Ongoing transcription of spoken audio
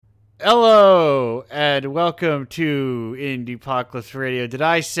Hello and welcome to Indiepocalypse Radio. Did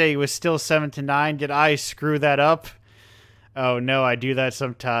I say it was still 7 to 9? Did I screw that up? Oh no, I do that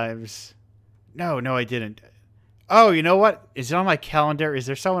sometimes. No, I didn't. Oh, you know what? Is it on my calendar? Is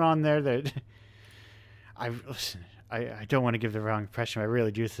there someone on there that listen? I don't want to give the wrong impression. I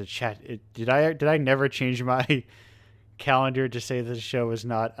really do to the chat. Did I never change my calendar to say that the show was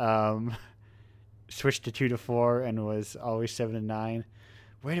not switched to 2 to 4 and was always 7 to 9?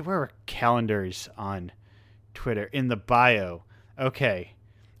 Where are calendars on Twitter? In the bio. Okay.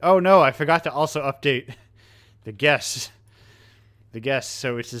 Oh no, I forgot to also update the guests.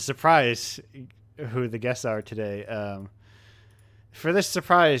 So it's a surprise who the guests are today. For this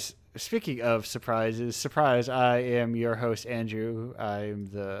surprise, speaking of surprises, I am your host, Andrew. I'm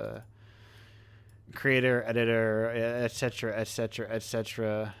the creator, editor,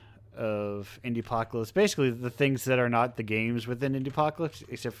 etc., of Indiepocalypse. Basically, the things that are not the games within Indiepocalypse,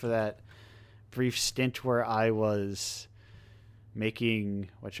 except for that brief stint where I was making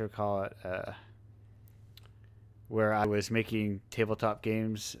where I was making tabletop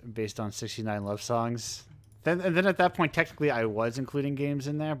games based on 69 love songs. Then at that point, technically, I was including games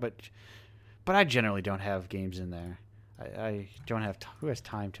in there, but I generally don't have games in there. I don't have who has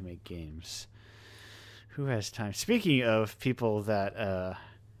time to make games? Who has time? Speaking of people that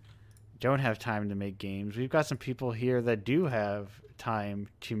don't have time to make games, we've got some people here that do have time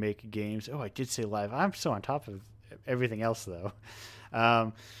to make games. Oh, I did say live. I'm so on top of everything else, though.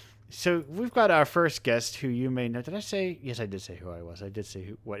 So we've got our first guest who you may know. Did I say? Yes, I did say who I was. I did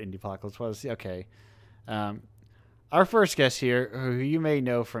say what Indiepocalypse was. Okay. Our first guest here, who you may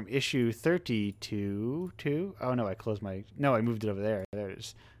know from issue 32. Oh, no, I moved it over there. There it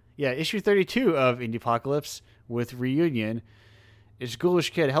is. Yeah, issue 32 of Indiepocalypse with Reunion. It's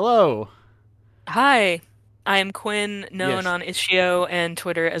Ghoulish Kid. Hello. Hi, I am Quinn, known Yes. on Ishio and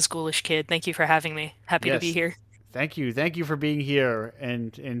Twitter as Ghoulish Kid. Thank you for having me. Happy to be Yes. here. Thank you. Thank you for being here,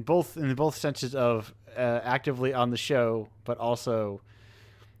 and in both senses of actively on the show, but also,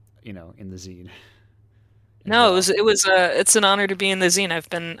 in the zine as No, well. it's an honor to be in the zine.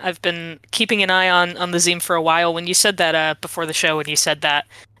 I've been keeping an eye on the zine for a while. When you said that before the show, when you said that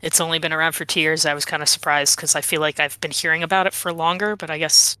it's only been around for 2 years, I was kind of surprised because I feel like I've been hearing about it for longer. But I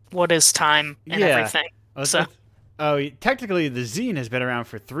guess what is time and Yeah. everything? Uh, So th- oh, technically, the zine has been around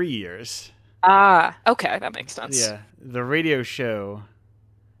for 3 years. okay, that makes sense. Yeah, the radio show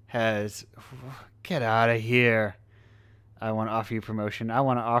has. Get out of here! I want to offer you promotion. I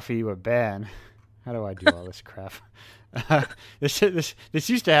want to offer you a ban. How do I do all this crap? This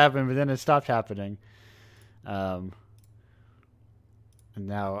used to happen, but then it stopped happening. Um, and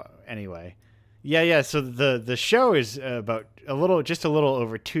now, anyway, yeah. So the show is about just a little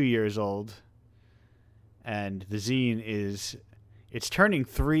over 2 years old, and the zine it's turning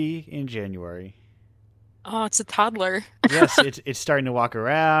 3 in January. Oh, it's a toddler. Yes, it's starting to walk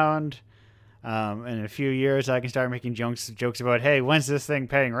around. And in a few years, I can start making jokes about, hey, when's this thing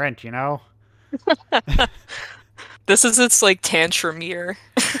paying rent? This is its like tantrum year.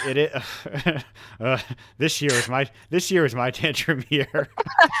 It is. uh, this year is my tantrum year.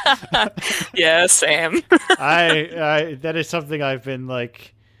 Yeah, Sam. I that is something I've been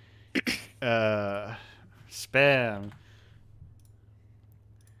like uh, spam.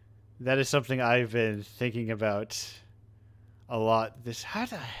 That is something I've been thinking about a lot. How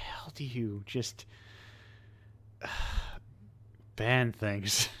the hell do you just ban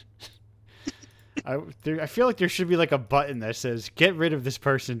things? I feel like there should be like a button that says "Get rid of this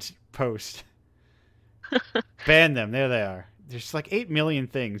person's post." Ban them. There they are. There's like 8 million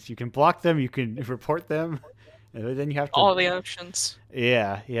things. You can block them. You can report them. And then you have to. All the options.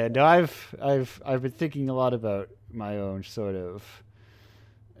 Yeah. No, I've been thinking a lot about my own sort of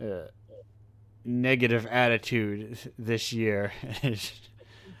uh, negative attitude this year,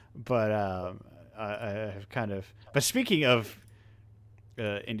 but I've kind of. But speaking of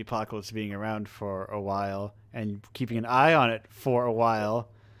Indiepocalypse being around for a while and keeping an eye on it for a while,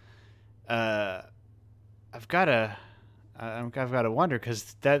 uh, I've got to I've got to wonder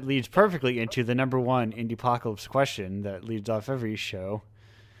because that leads perfectly into the number one Indiepocalypse question that leads off every show.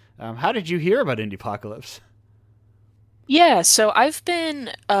 How did you hear about Indiepocalypse? Yeah, so I've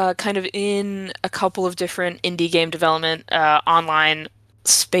been kind of in a couple of different indie game development online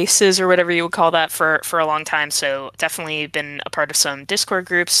spaces or whatever you would call that for a long time. So definitely been a part of some Discord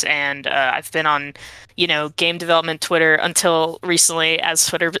groups, and I've been on, game development Twitter until recently, as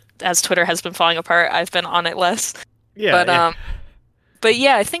Twitter has been falling apart. I've been on it less, Yeah, but yeah. um, but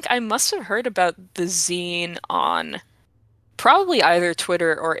yeah, I think I must have heard about the zine on probably either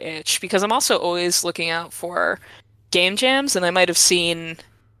Twitter or Itch because I'm also always looking out for game jams, and I might have seen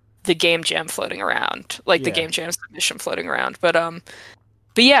the game jam floating around, like the Yeah. game jam submission floating around. But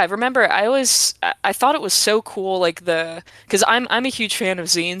yeah, I remember I thought it was so cool, like because I'm a huge fan of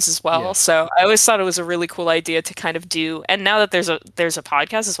zines as well, Yeah. so I always thought it was a really cool idea to kind of do. And now that there's a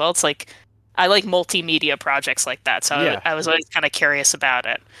podcast as well, it's like I like multimedia projects like that, so Yeah. I was always kind of curious about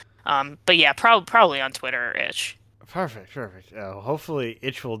it. But yeah, probably on Twitter or Itch. Perfect. Perfect. Hopefully,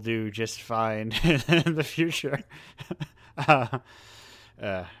 Itch will do just fine in the future.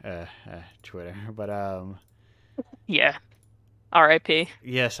 uh, Twitter, but Yeah, R.I.P.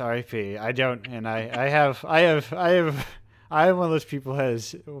 yes, RIP. I don't, and I am one of those people who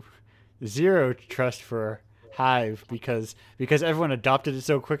has zero trust for Hive because everyone adopted it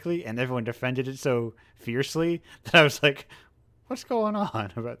so quickly and everyone defended it so fiercely that I was like, what's going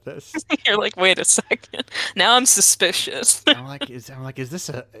on about this? You're like, wait a second. Now I'm suspicious. Is this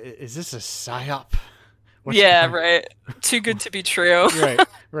a psyop? What's Yeah, going? right. Too good to be true. Right,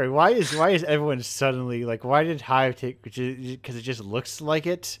 right. Why is everyone suddenly like? Why did Hive take? Because it just looks like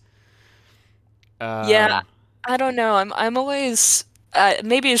it. Yeah, Um, I don't know. I'm always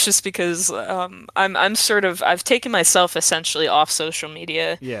maybe it's just because I'm sort of I've taken myself essentially off social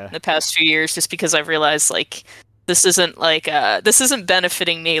media in yeah, the past few years just because I've realized like this isn't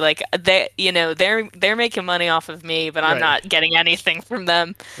benefiting me. Like they're making money off of me, but I'm right, not getting anything from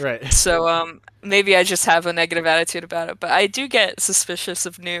them. right. So maybe I just have a negative attitude about it. But I do get suspicious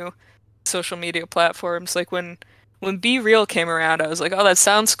of new social media platforms. Like when Be Real came around, I was like, oh, that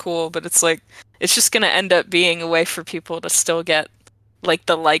sounds cool, but it's like it's just gonna end up being a way for people to still get like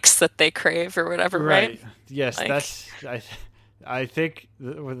the likes that they crave or whatever, right? Right. Yes, Like, I think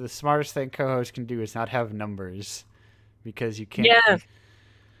the smartest thing co-hosts can do is not have numbers because you can't yeah,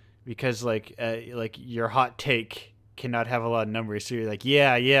 because like your hot take cannot have a lot of numbers. So you're like,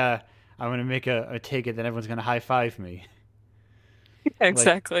 yeah, I'm gonna make a take and then everyone's gonna high five me. Like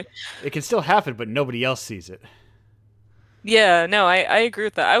exactly. it can still happen, but nobody else sees it. Yeah, no, I agree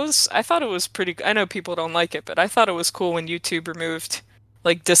with that. I thought it was pretty. I know people don't like it, but I thought it was cool when YouTube removed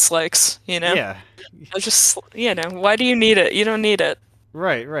like dislikes. Yeah. I was just why do you need it? You don't need it.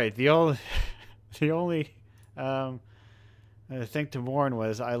 Right, right. The only um, thing to mourn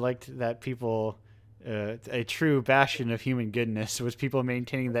was I liked that people, a true bastion of human goodness was people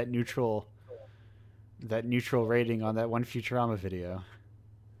maintaining that neutral rating on that one Futurama video.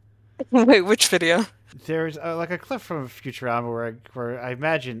 Wait, which video? There's like a clip from Futurama where I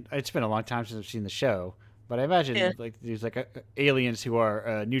imagine it's been a long time since I've seen the show, but I Yeah. imagine like there's like aliens who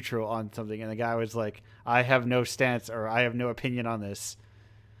are neutral on something, and the guy was like, "I have no stance or I have no opinion on this,"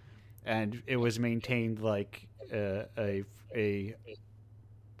 and it was maintained like a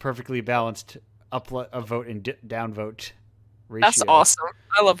perfectly balanced a vote and down vote That's ratio. awesome.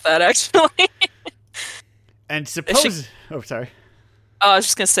 I love that actually. And They should, suppose, oh sorry, oh, I was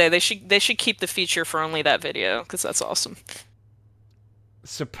just gonna say they should keep the feature for only that video because that's awesome.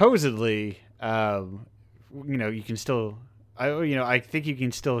 supposedly, you can still, I think you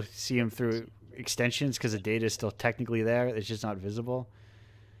can still see them through extensions because the data is still technically there. It's just not visible.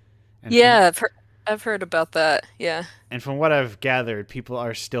 And Yeah, I've heard about that. Yeah, from what I've gathered, people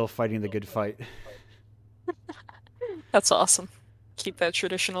are still fighting the good fight. that's awesome. Keep that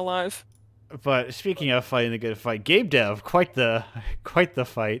tradition alive. But speaking of fighting the good fight, Game Dev, quite the quite the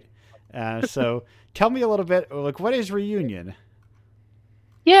fight. So tell me a little bit, like, what is Reunion?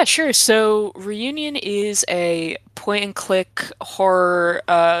 Yeah, sure. So Reunion is a point and click horror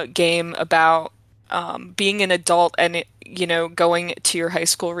game about being an adult and going to your high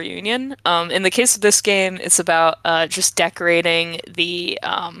school reunion. In the case of this game, it's about just decorating the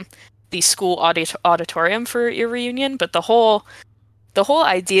school auditorium for your reunion. But the whole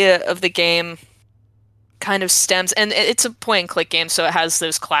idea of the game kind of stems, and it's a point and click game, so it has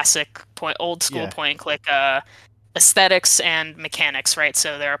those classic old school Yeah, point and click aesthetics and mechanics, right?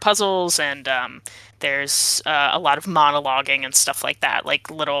 So there are puzzles and there's a lot of monologuing and stuff like that, like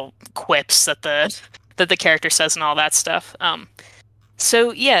little quips that the character says and all that stuff.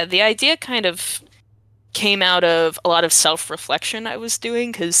 So yeah, the idea kind of came out of a lot of self-reflection I was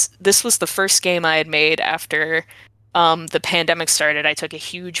doing because this was the first game I had made after the pandemic started. I took a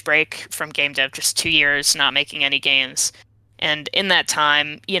huge break from game dev, just 2 years not making any games. And in that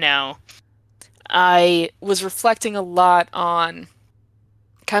time, I was reflecting a lot on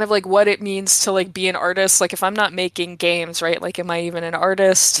kind of like what it means to like be an artist. Like if I'm not making games, right? Like am I even an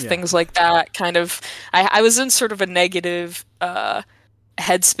artist? yeah, Things like that. Kind of I was in sort of a negative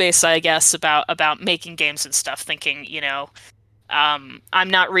headspace, I guess, about making games and stuff, thinking, I'm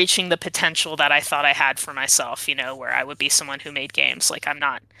not reaching the potential that I thought I had for myself, where I would be someone who made games. Like I'm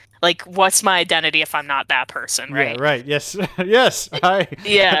not, like, what's my identity if I'm not that person, Yeah, right? right. Yes. Yes. I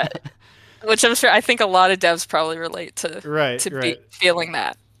Yeah, which I'm sure I think a lot of devs probably relate to Right, to be right. feeling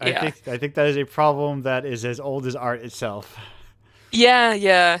that. Yeah. I think that is a problem that is as old as art itself. Yeah,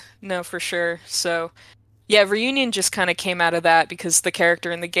 yeah. No, for sure. So, yeah, Reunion just kind of came out of that because the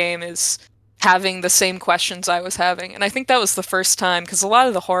character in the game is having the same questions I was having. And I think that was the first time because a lot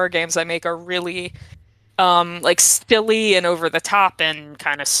of the horror games I make are really like silly and over the top and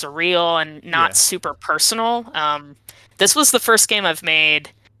kind of surreal and not Yeah. super personal. This was the first game I've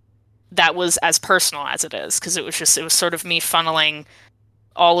made that was as personal as it is because it was sort of me funneling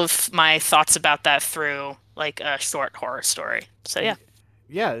all of my thoughts about that through like a short horror story. So yeah.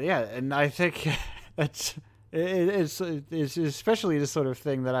 Yeah, yeah, and I think that's it's especially the sort of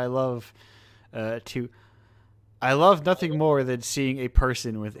thing that I love to I love nothing more than seeing a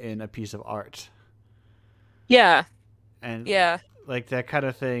person within a piece of art. Yeah. And Yeah. like that kind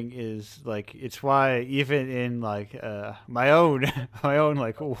of thing is like it's why even in like my own my own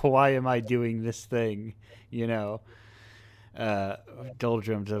like why am I doing this thing, you know, uh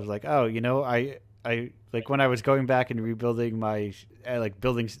doldrums of like, oh, I like when I was going back and rebuilding my like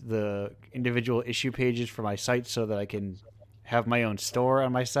building the individual issue pages for my site so that I can have my own store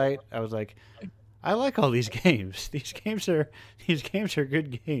on my site. I was like, I like all these games. These games are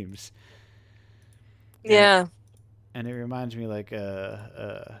good games. And Yeah. and it reminds me like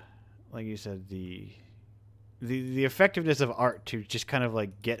you said, the effectiveness of art to just kind of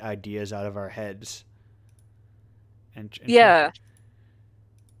like get ideas out of our heads and try, Yeah.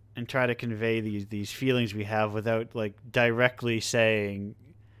 and try to convey these feelings we have without like directly saying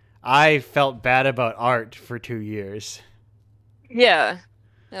I felt bad about art for 2 years. Yeah.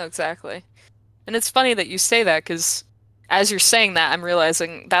 No, exactly. And it's funny that you say that because as you're saying that, I'm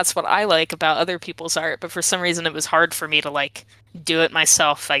realizing that's what I like about other people's art, but for some reason it was hard for me to like do it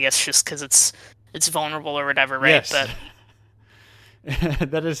myself, I guess just because it's vulnerable or whatever, right? Yes. But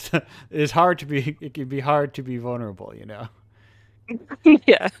That is it is hard to be it can be hard to be vulnerable, you know.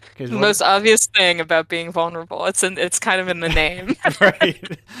 yeah. Because The what most obvious thing about being vulnerable, it's kind of in the name.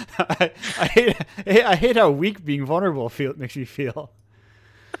 right. I hate how weak being vulnerable makes me feel.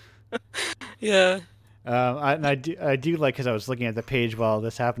 Yeah. And I do like because I was looking at the page while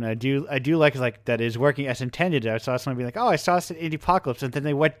this happened. I do like that is working as intended. I saw someone be like, "Oh, I saw this in Indiepocalypse," and then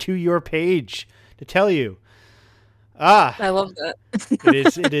they went to your page to tell you. Ah, I love that.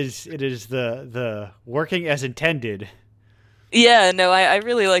 it is the working as intended. Yeah, no, I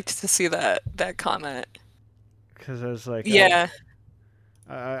really liked to see that comment. Because I was like, Yeah.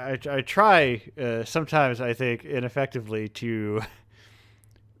 I try sometimes I think ineffectively to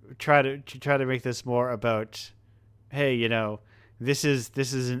try to make this more about, hey, this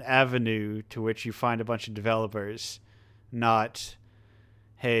is an avenue to which you find a bunch of developers, not,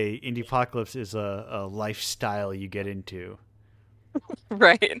 hey, Indiepocalypse is a lifestyle you get into.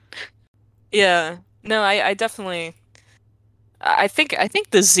 Right. Yeah. No, I definitely I think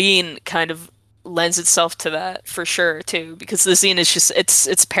the zine kind of lends itself to that for sure too, because the zine is just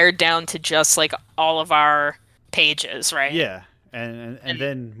it's pared down to just like all of our pages, right? Yeah, and And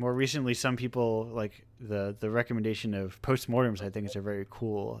then more recently, some people like the recommendation of postmortems. I think is a very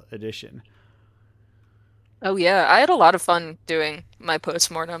cool addition. oh yeah, I had a lot of fun doing my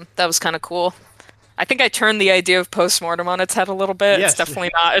postmortem. That was kind of cool. I think I turned the idea of postmortem on its head a little bit. It's Yes.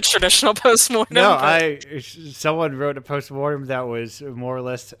 definitely not a traditional No, postmortem, but I someone wrote a postmortem that was more or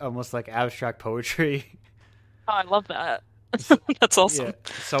less almost like abstract poetry. oh, I love that. S- That's yeah, awesome.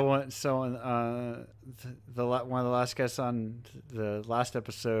 someone one of the last guests on the last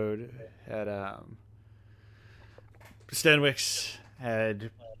episode had Stanwix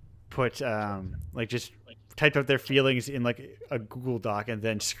had put like just typed out their feelings in like a Google Doc and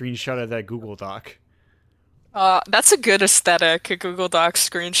then screenshotted that Google Doc. That's a good aesthetic, a Google Docs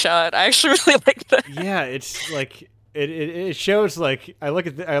screenshot. I actually really like that. Yeah, it's like it shows like I look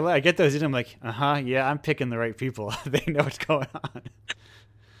at I get those in. I'm like, yeah, I'm picking the right people. They know what's going on.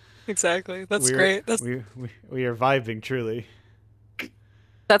 Exactly. That's We're great. we are vibing truly.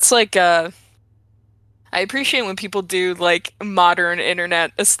 That's like I appreciate when people do like modern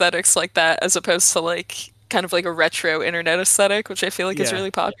internet aesthetics like that as opposed to like kind of like a retro internet aesthetic, which I feel like is Yeah.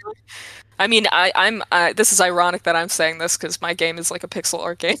 really popular. I mean, I'm this is ironic that I'm saying this because my game is like a pixel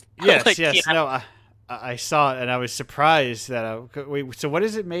art game. But, Yes. like, Yes. No. I saw it and I was surprised that wait. So what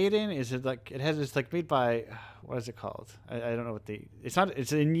is it made in? Is it like it has it's like made by what is it called? I don't know what the it's not.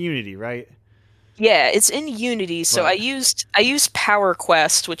 It's in Unity, right? yeah, it's in Unity. So But I used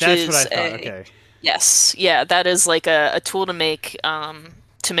PowerQuest, which that's what I is thought. a Okay. Yes, yeah, that is like a tool to make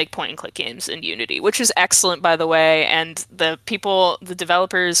point and click games in Unity, which is excellent by the way. And the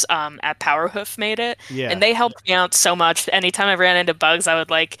developers at Powerhoof made it, and Yeah. they helped me out so much. Anytime I ran into bugs, I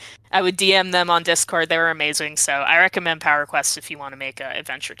would DM them on Discord. They were amazing. So I recommend PowerQuest if you want to make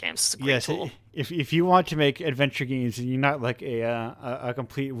adventure games. It's a great Yes, tool. if you want to make adventure games and you're not like a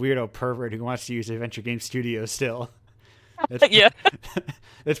complete weirdo pervert who wants to use Adventure Game Studio still, that's Yeah.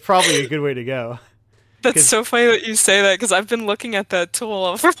 that's probably a good way to go. That's Because so funny that you say that because I've been looking at that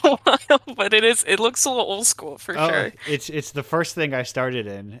tool for a while, but it looks a little old school for oh, sure. it's the first thing I started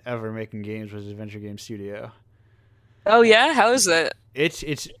in ever making games was Adventure Game Studio. Oh yeah, how is it? It's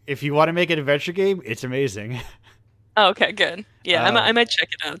if you want to make an adventure game, it's amazing. Oh, okay, good. Yeah, Uh, I might check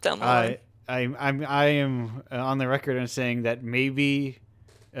it out down the line. I am on the record on saying that maybe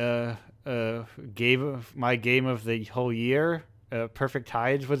uh my game of the whole year, Perfect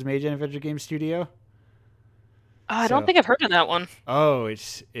Tides, was made in Adventure Game Studio. Oh, I don't So think I've heard of that one. oh,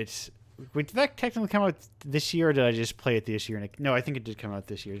 did that technically come out this year, or did I just play it this year? No, I think it did come out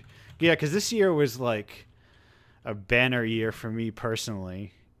this year. Yeah, because this year was like a banner year for me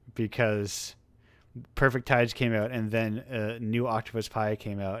personally because Perfect Tides came out, and then New Octopus Pie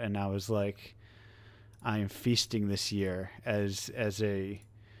came out, and I was like, I am feasting this year as a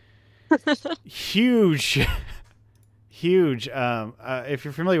huge, huge. If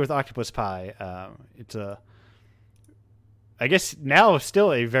you're familiar with Octopus Pie, it's a I guess now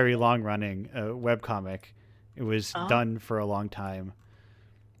still a very long running web comic. It was Oh, done for a long time,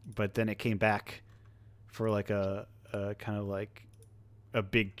 but then it came back for like a kind of like a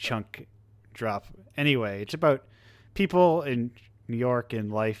big chunk drop. Anyway, it's about people in New York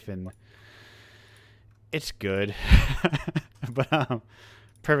and life, and it's good. but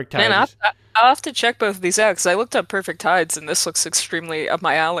Perfect man, Tides. I'll have to check both of these out because I looked up Perfect Tides and this looks extremely up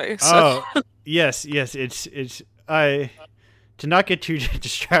my alley. So, Oh yes, yes. It's I to not get too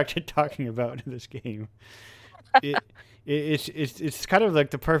distracted talking about this game. It, it's kind of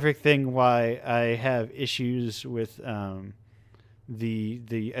like the perfect thing why I have issues with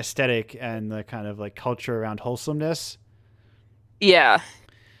the aesthetic and the kind of like culture around wholesomeness, yeah,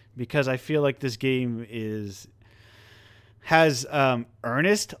 because I feel like this game is has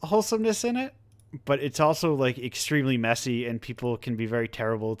earnest wholesomeness in it, but it's also like extremely messy and people can be very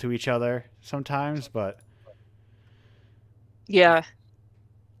terrible to each other sometimes. But yeah,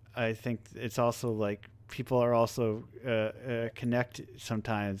 I think it's also like people are also connect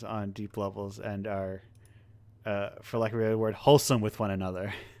sometimes on deep levels and are, for lack of a better word, wholesome with one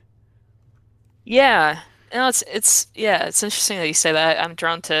another. yeah. No, it's yeah, it's interesting that you say that. I'm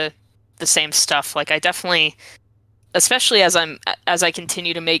drawn to the same stuff. Like I definitely, especially as I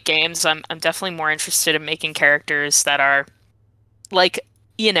continue to make games, I'm definitely more interested in making characters that are like,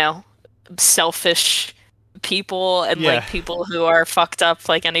 you know, selfish people and Yeah, like people who are fucked up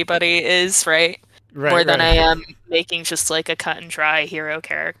like anybody is, right? right, More than I right. am making just like a cut and dry hero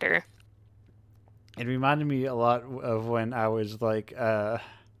character. It reminded me a lot of when I was like,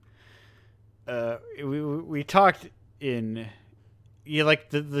 we talked in, you like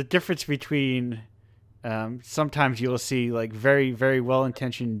the difference between, sometimes you'll see like very very well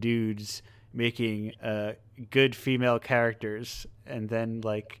intentioned dudes making good female characters, and then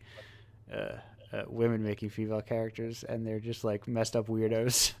like uh, women making female characters, and they're just like messed up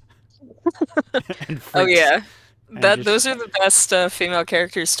weirdos and Oh freaks, yeah. and That just those are the best female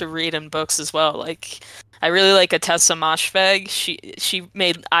characters to read in books as well. Like I really like Atessa Moshfegh. She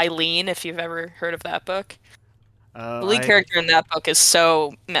made Eileen, if you've ever heard of that book. The lead I character in that book is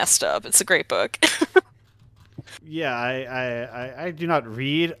so messed up. It's a great book. yeah, I do not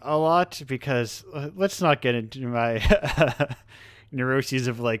read a lot because let's not get into my neuroses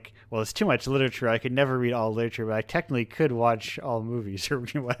of like, well, it's too much literature. I could never read all literature, but I technically could watch all movies or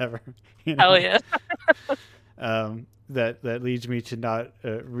whatever, you Hell know. yeah. That leads me to not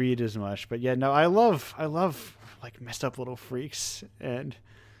read as much. But yeah, no, I love like messed up little freaks, and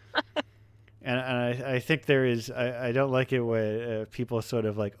I think there is I don't like it when people sort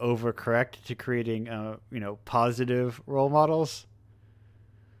of like overcorrect to creating positive role models,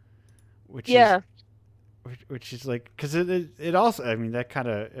 which is Yeah. which is like because it also, I mean, that kind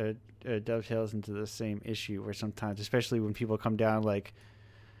of dovetails into the same issue where sometimes, especially when people come down like,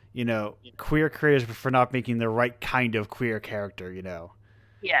 queer creators for not making the right kind of queer character,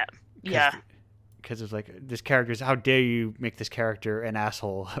 Yeah. because Yeah. it's like this character is, how dare you make this character an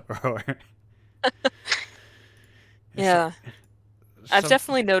asshole or it's Yeah. I've some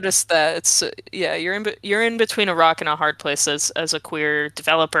definitely noticed that it's yeah, you're in between a rock and a hard place as a queer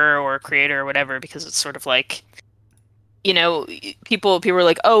developer or creator or whatever because it's sort of like people were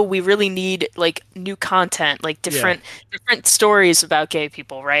like, "Oh, we really need like new content, like Yeah, different stories about gay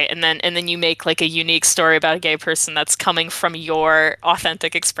people, right?" And then you make like a unique story about a gay person that's coming from your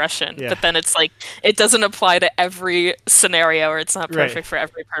authentic expression. yeah, But then it's like it doesn't apply to every scenario, or it's not right, perfect for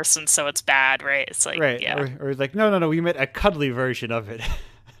every person, so it's bad, right? It's like, right. yeah. Or like, no, no, no, we made a cuddly version of it.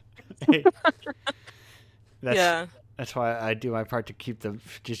 that's Yeah. that's why I do my part to keep the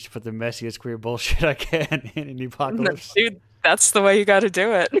just put the messiest queer bullshit I can in the No, apocalypse. dude, that's the way you got to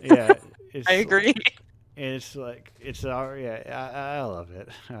do it. Yeah, I it's agree. it's like it's all yeah. I love it.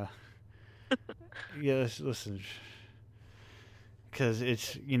 Yeah, listen, because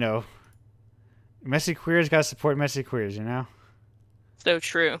it's messy queers got to support messy queers. So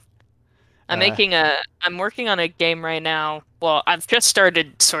true. Uh, I'm working on a game right now. Well, I've just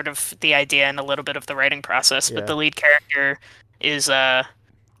started sort of the idea and a little bit of the writing process, but yeah. the lead character is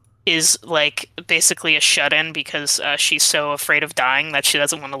like basically a shut-in because she's so afraid of dying that she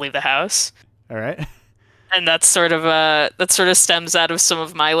doesn't want to leave the house. All right. And that sort of stems out of some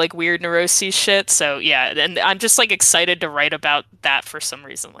of my like weird neuroses shit. So yeah, and I'm just like excited to write about that for some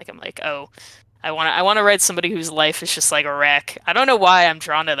reason. Like I'm like, oh, I want to write somebody whose life is just like a wreck. I don't know why I'm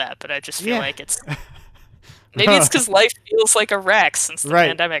drawn to that, but I just feel Yeah. like it's maybe it's because life feels like a wreck since the Right.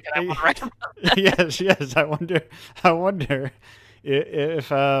 pandemic, and I want to write about that. Yes. Yes. I wonder if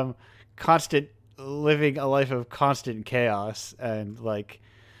constant living a life of constant chaos and like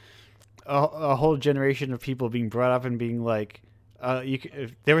a whole generation of people being brought up and being like,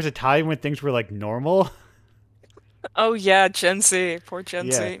 if there was a time when things were like normal. Oh yeah, Gen Z, poor Gen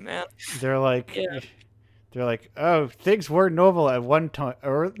Yeah. Z, man. They're like, Yeah, they're like, oh, things were normal at one time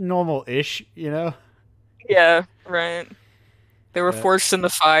or normal-ish. yeah, right. They were Uh, forged in the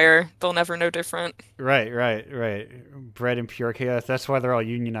fire. They'll never know different. right, right, right. Bred in pure chaos. That's why they're all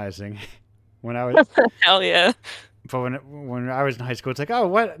unionizing. When I was, Hell yeah. but when I was in high school, it's like, oh,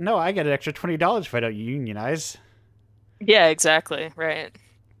 what? No, I get an extra $20 if I don't unionize. Yeah, exactly. Right.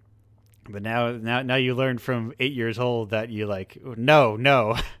 But now you learn from 8 years old that you like, no,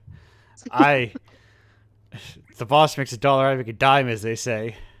 no, I, the boss makes a dollar, I make a dime, as they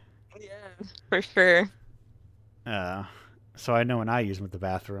say. Yeah, for sure. Uh, so I know when I use them at the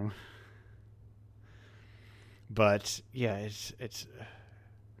bathroom. But yeah, it's.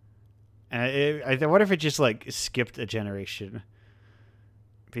 And I wonder if it just like skipped a generation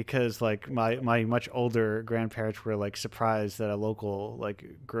because like my much older grandparents were like surprised that a local like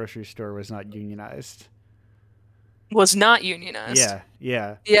grocery store was not unionized. Was not unionized. Yeah,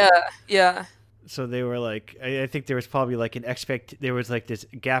 yeah. Yeah, yeah. So they were like, I think there was probably like there was like this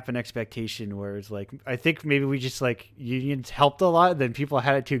gap in expectation where it's like, I think maybe we just like unions helped a lot, then people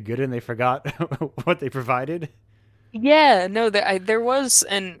had it too good and they forgot what they provided. Yeah, no, there was,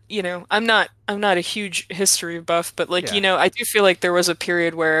 and I'm not a huge history buff, but like, Yeah, I do feel like there was a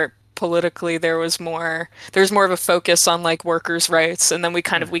period where politically there's more of a focus on like workers' rights, and then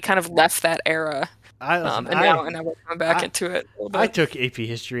yeah. we kind of left that era. I listen. And now we're coming back I into it a little I bit. took AP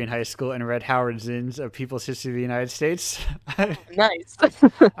history in high school and read Howard Zinn's "A People's History of the United States." Nice.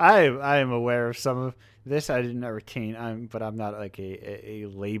 I am aware of some of this. I did not retain, but I'm not like a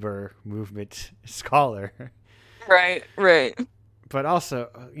labor movement scholar. Right, right. But also,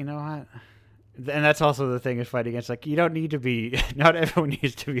 you know what? And that's also the thing is fighting against. Like, you don't need to be. Not everyone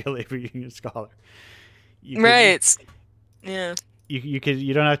needs to be a labor union scholar. You could. Right. Yeah.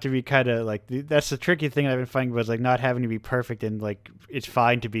 You don't have to be kind of like that's the tricky thing I've been finding was like not having to be perfect and like it's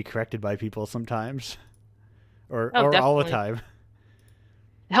fine to be corrected by people sometimes Oh, or all the definitely. time.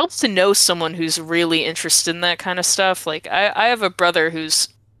 It helps to know someone who's really interested in that kind of stuff. Like I have a brother who's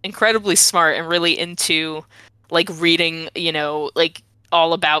incredibly smart and really into like reading, like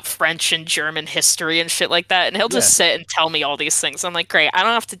all about French and German history and shit like that. And he'll Yeah. just sit and tell me all these things. I'm like, great, I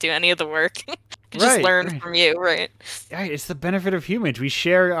don't have to do any of the work. I can just Right, learn right. from you, right? Yeah, it's the benefit of humans. We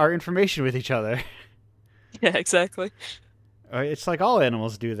share our information with each other. Yeah, exactly. It's like all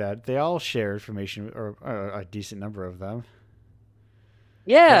animals do that. They all share information, or a decent number of them.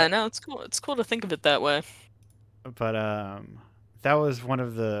 Yeah, But no, it's cool. It's cool to think of it that way. but that was one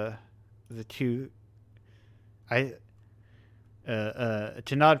of the two. I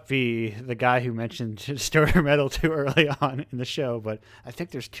to not be the guy who mentioned stoner metal too early on in the show, but I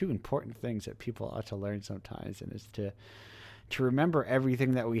think there's two important things that people ought to learn sometimes, and it's to remember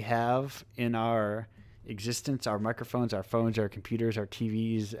everything that we have in our existence, our microphones, our phones, our computers, our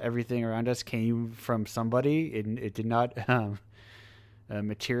TVs, everything around us came from somebody, and it did not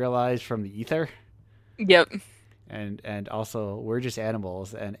materialize from the ether. Yep. And also we're just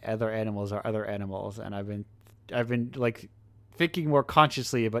animals, and other animals are other animals, and I've been like thinking more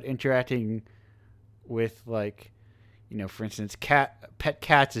consciously about interacting with like for instance, pet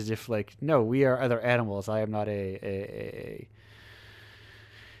cats, as if like, no, we are other animals. I am not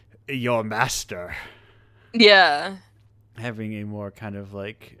your master. Yeah. Having a more kind of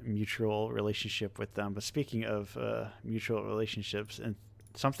like mutual relationship with them. But speaking of mutual relationships, and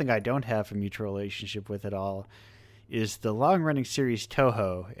something I don't have a mutual relationship with at all is the long-running series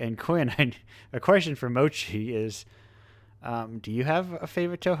Touhou. And Quinn, a question for Mochi is, do you have a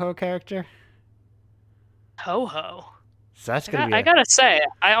favorite Touhou character? Ho-Ho. So that's gonna be. I gotta say,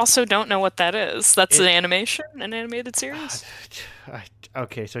 I also don't know what that is. That's an animated Ah, series.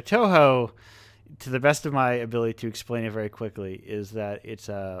 okay, so Touhou, to the best of my ability to explain it very quickly, is that it's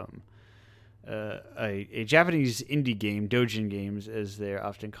a Japanese indie game, doujin games as they're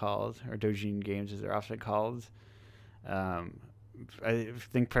often called, or doujin games as they're often called. I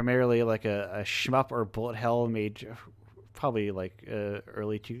think primarily like a shmup or bullet hell made probably like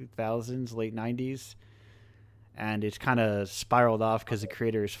early 2000s, late 90s. And it's kind of spiraled off because the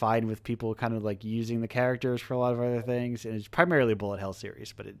creator is fine with people kind of like using the characters for a lot of other things. And it's primarily a bullet hell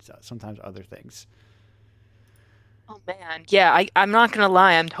series, but it's sometimes other things. Oh man, yeah. I'm not gonna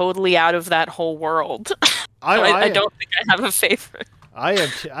lie. I'm totally out of that whole world. I don't think I have a favorite.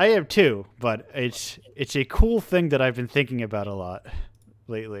 I am too, but it's a cool thing that I've been thinking about a lot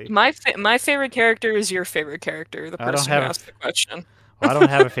lately. My favorite character is your favorite character. The person who asked the question. I don't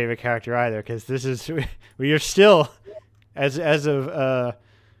have a favorite character either, because this is we are still as of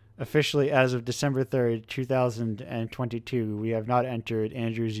officially as of December 3rd, 2022. We have not entered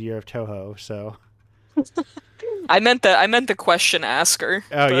Andrew's year of Touhou, so. I meant the question asker.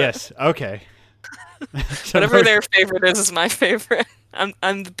 Oh yes, okay. So whatever their favorite is my favorite.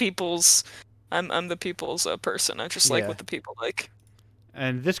 I'm the people's person. I just like what the people like.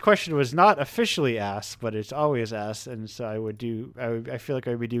 And this question was not officially asked, but it's always asked, and so I feel like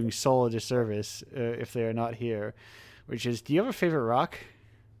I would be doing Soul a disservice if they are not here, which is, do you have a favorite rock?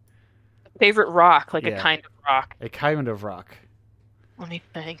 Favorite rock, like a kind of rock. A kind of rock. Let me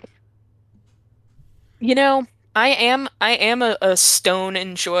think. I am a stone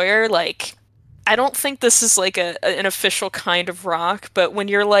enjoyer. Like, I don't think this is like an official kind of rock, but when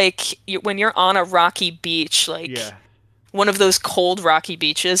you're on a rocky beach, like one of those cold rocky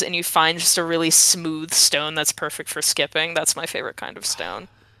beaches, and you find just a really smooth stone that's perfect for skipping, that's my favorite kind of stone.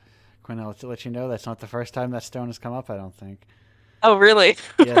 Quinn, I'll let you know that's not the first time that stone has come up, I don't think. Oh, really?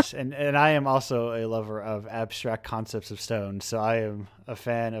 Yes, and I am also a lover of abstract concepts of stone, so I am a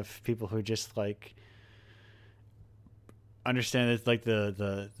fan of people who just like understand it's like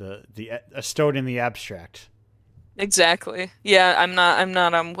a stone in the abstract. Exactly. Yeah, I'm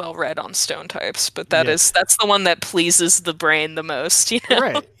not well read on stone types, but that's the one that pleases the brain the most,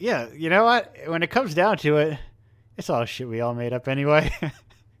 Right. Yeah. You know what? When it comes down to it, it's all shit we all made up anyway.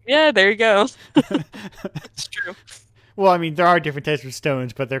 Yeah, there you go. It's true. Well, I mean, there are different types of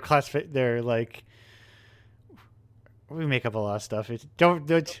stones, but they're like, we make up a lot of stuff. Don't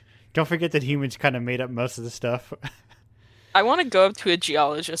forget that humans kind of made up most of the stuff. I want to go up to a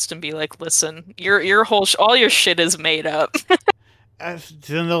geologist and be like, "Listen, your all your shit is made up."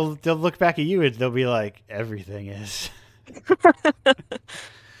 Then they'll look back at you and they'll be like, "Everything is."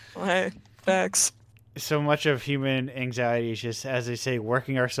 Hey, facts. So much of human anxiety is just, as they say,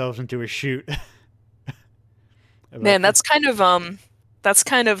 working ourselves into a chute. Man, that's kind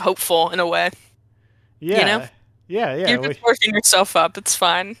of hopeful in a way. Yeah. Yeah. You're just working yourself up. It's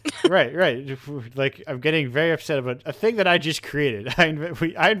fine. Right. Like, I'm getting very upset about a thing that I just created. I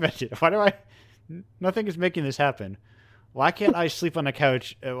invented. Nothing is making this happen. Why can't I sleep on the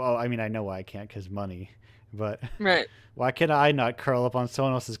couch? Well, I mean, I know why I can't, because money. But right. Why can I not curl up on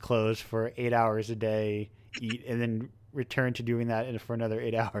someone else's clothes for 8 hours a day, eat, and then return to doing that for another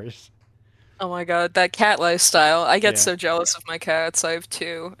 8 hours? Oh my god, that cat lifestyle. I get so jealous of my cats. I have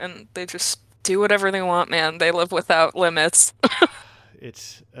two, and they just do whatever they want, man. They live without limits.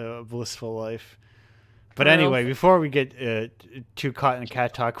 It's a blissful life. But anyway, before we get too caught in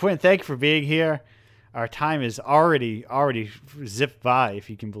cat talk, Quinn, thank you for being here. Our time is already zipped by, if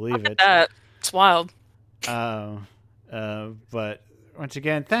you can believe it. It's wild. But once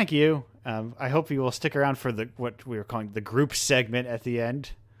again, thank you. I hope you will stick around for what we were calling the group segment at the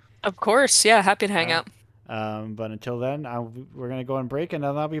end. Of course, yeah. Happy to hang out. But until then, we're gonna go on break, and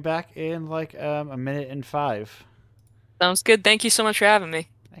then I'll be back in like a minute and 5. Sounds good. Thank you so much for having me.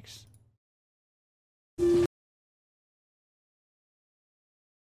 Thanks.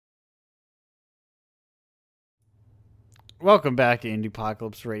 Welcome back to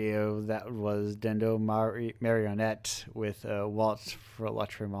Indiepocalypse Radio. That was Dendo Marionette with Waltz for La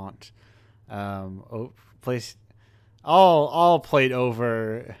Tremont. All played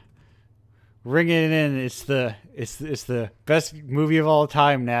over ringing it in. It's the best movie of all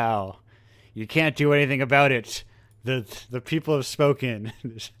time now. You can't do anything about it. The people have spoken.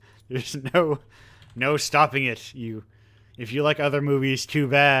 There's no stopping it. If you like other movies, too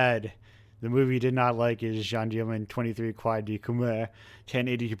bad. The movie you did not like is Gendarme 23 Quai de Comer,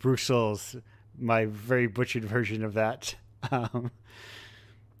 1080 to Brussels. My very butchered version of that. That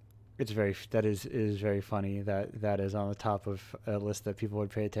is very funny that is on the top of a list that people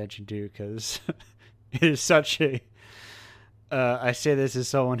would pay attention to, because it is such a. I say this as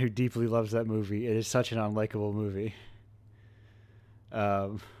someone who deeply loves that movie. It is such an unlikable movie.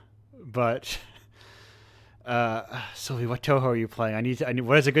 But Sylvie, what Toho are you playing? I need.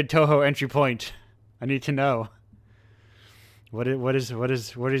 What is a good Toho entry point? I need to know. What is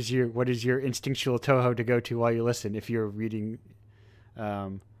your instinctual Toho to go to while you listen if you're reading?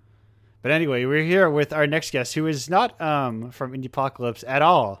 But anyway, we're here with our next guest, who is not from Indiepocalypse at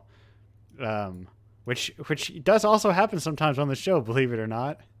all, which does also happen sometimes on the show, believe it or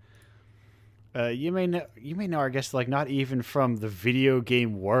not. You may know our guest, like, not even from the video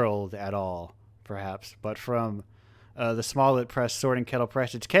game world at all, perhaps, but from the Smollett Press, Sword and Kettle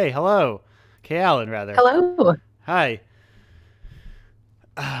Press. It's Kay. Hello, Kay Allen, rather. Hello. Hi.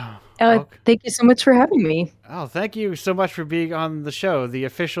 Thank you so much for having me. Oh, thank you so much for being on the show, the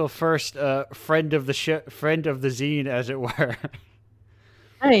official first friend of the zine, as it were.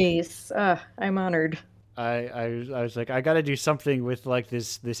 Nice. I'm honored. I was like, I got to do something with like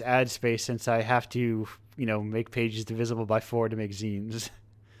this ad space, since I have to, make pages divisible by 4 to make zines.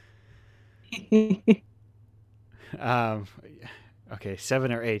 Okay,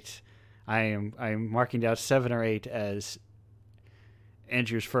 7 or 8. I'm marking down 7 or 8 as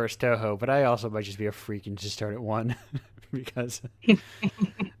Andrew's first Toho, but I also might just be a freak and just start at 1 because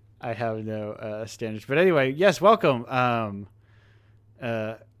I have no standards. But anyway, yes, welcome.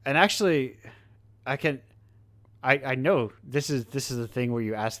 And actually, I know this is the thing where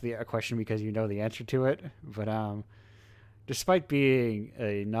you ask a question because you know the answer to it. But despite being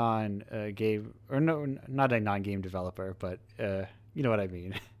a non-game, or no, not a non-game developer, but you know what I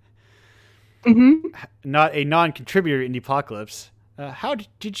mean. Mm-hmm. Not a non-contributor in Indiepocalypse. How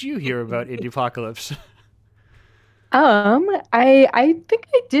did you hear about Indiepocalypse? I think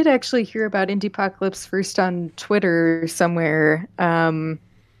I did actually hear about Indiepocalypse first on Twitter somewhere. When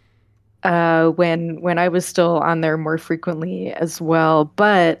I was still on there more frequently as well.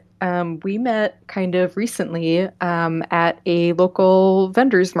 But we met kind of recently at a local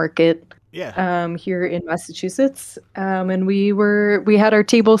vendors market. Yeah. Here in Massachusetts. And we had our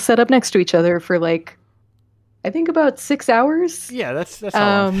table set up next to each other for like, I think about 6 hours. Yeah, that's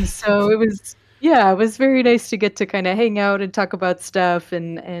how long. So it was very nice to get to kind of hang out and talk about stuff.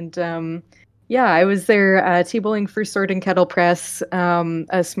 And I was there tabling for Sword and Kettle Press,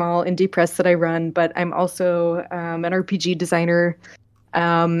 a small indie press that I run, but I'm also an RPG designer.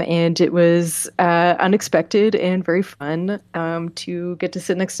 And it was unexpected and very fun to get to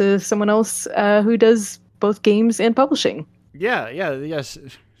sit next to someone else who does both games and publishing. Yes.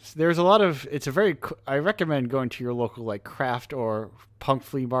 There's a lot of. I recommend going to your local like craft or punk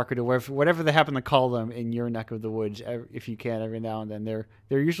flea market or whatever they happen to call them in your neck of the woods, if you can, every now and then. They're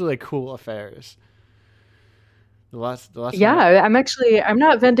usually like cool affairs. The last I'm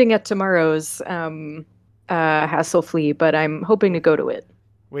not vending at tomorrow's Hassle Flea, but I'm hoping to go to it.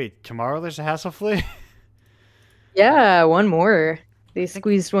 Wait, tomorrow there's a Hassle Flea? Yeah, one more. They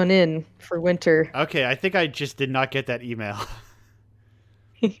squeezed one in for winter. Okay, I think I just did not get that email.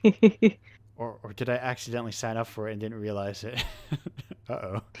 or did I accidentally sign up for it and didn't realize it?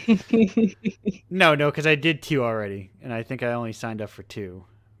 Uh-oh. No, because I did 2 already, and I think I only signed up for 2.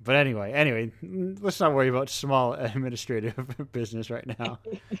 But anyway, let's not worry about small administrative business right now.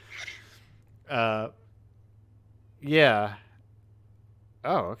 Yeah.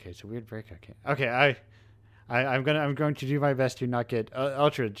 Oh, okay. It's a weird break. Okay. I'm going to do my best to not get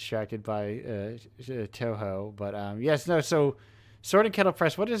ultra distracted by Toho. But yes, no. So, Sword and Kettle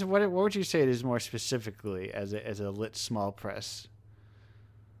Press. What would you say it is more specifically as a lit small press?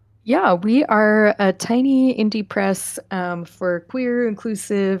 Yeah, we are a tiny indie press for queer,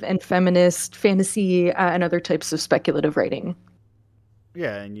 inclusive, and feminist fantasy and other types of speculative writing.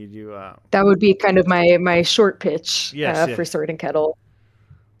 Yeah, and you do. That would be kind of my short pitch yes. for Sword and Kettle.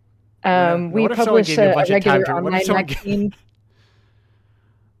 We publish a regular online magazine.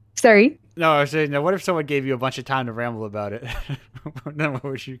 Sorry? No, I was saying, now what if someone gave you a bunch of time to ramble about it? Then what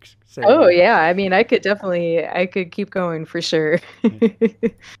would you say? Oh, yeah. I mean, I could keep going for sure.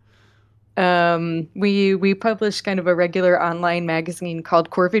 We publish kind of a regular online magazine called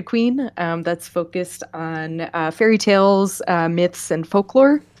Corvid Queen that's focused on fairy tales, myths, and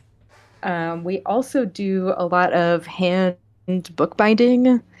folklore. We also do a lot of hand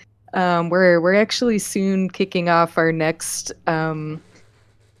bookbinding. We're actually soon kicking off our next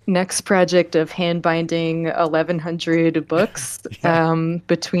project of hand binding 1,100 books Yeah.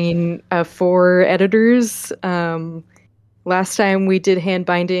 between 4 editors. Last time we did hand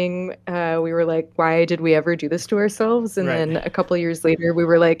binding, we were like, why did we ever do this to ourselves? And Right. then a couple years later, we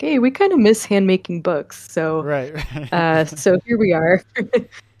were like, hey, we kind of miss hand making books. So, Right. so here we are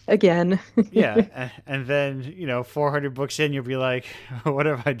again. Yeah. And then, 400 books in, you'll be like, what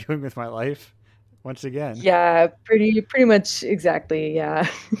am I doing with my life? Once again. Yeah, pretty much exactly. Yeah.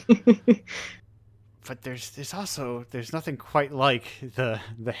 But there's nothing quite like the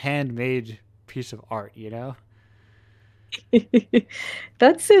handmade piece of art,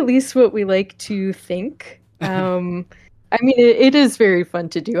 That's at least what we like to think. I mean, it is very fun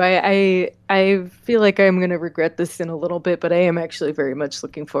to do. I feel like I'm going to regret this in a little bit, but I am actually very much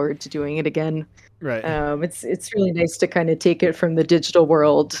looking forward to doing it again. Right. It's really nice to kind of take it from the digital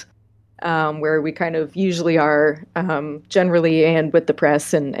world, where we kind of usually are, generally, and with the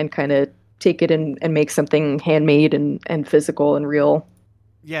press, and kind of take it and make something handmade and physical and real.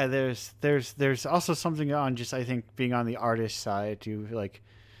 Yeah, there's also something on just, I think, being on the artist side to like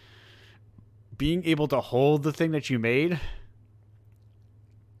being able to hold the thing that you made.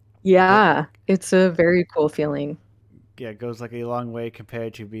 Yeah, it's a very cool feeling. Yeah, it goes like a long way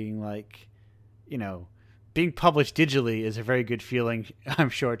compared to being like, being published digitally is a very good feeling, I'm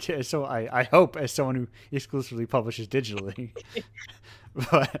sure. Too. So I hope, as someone who exclusively publishes digitally,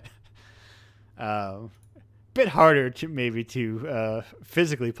 but bit harder to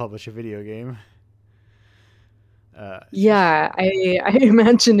physically publish a video game. Yeah, I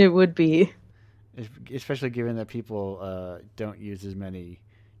imagine it would be. Especially given that people don't use as many.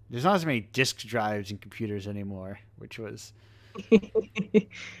 There's not as many disk drives in computers anymore, which was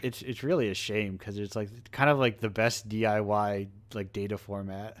it's really a shame because it's like kind of like the best DIY like data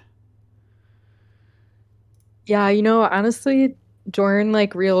format. Yeah, honestly, during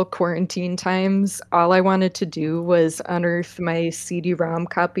like real quarantine times, all I wanted to do was unearth my CD-ROM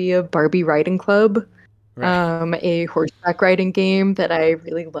copy of Barbie Riding Club, Right. a horseback riding game that I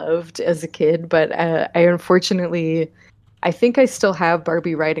really loved as a kid. But I unfortunately, I think I still have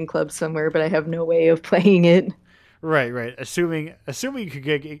Barbie Riding Club somewhere, but I have no way of playing it. Right. Assuming you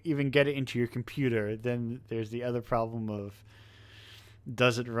could even get it into your computer, then there's the other problem of,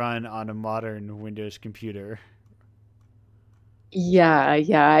 does it run on a modern Windows computer? Yeah,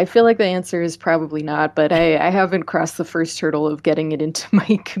 I feel like the answer is probably not, but I haven't crossed the first hurdle of getting it into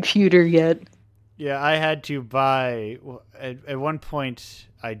my computer yet. Yeah, I had to buy. Well, at one point,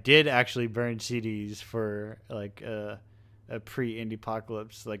 I did actually burn CDs for like a pre-Indie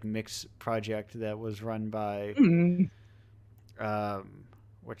Apocalypse like mix project that was run by Hmm.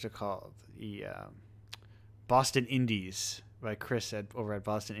 what's it called, the Boston Indies by Chris over at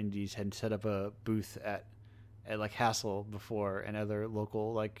Boston Indies had set up a booth at like Hassel before and other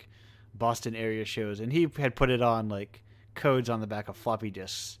local like Boston area shows, and he had put it on like codes on the back of floppy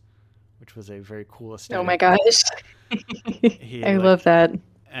disks, which was a very cool aesthetic. Oh my gosh. I Like, love that.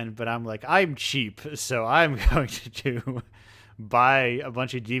 but I'm like, I'm cheap, so I'm going to buy a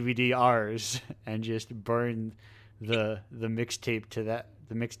bunch of DVD-Rs and just burn the mixtape to that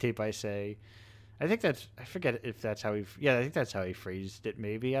the mixtape. I forget if that's how I think that's how he phrased it.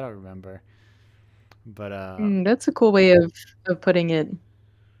 Maybe I don't remember, but That's a cool way of putting it.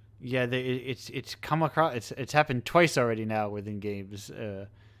 yeah, it's come across. It's happened twice already now within games.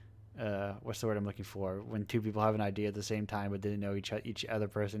 What's the word I'm looking for? When two people have an idea at the same time, but didn't know each other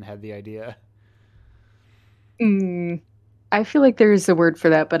person had the idea. I feel like there is a word for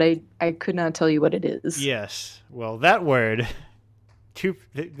that, but I could not tell you what it is. Yes. Well, that word,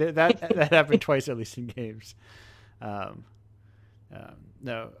 that happened twice at least in games. Um,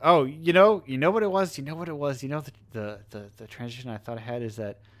 no. Oh, you know what it was. You know what it was. The transition I thought I had is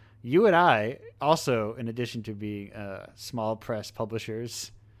that you and I also, in addition to being small press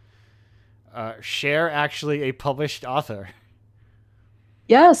publishers, share actually a published author,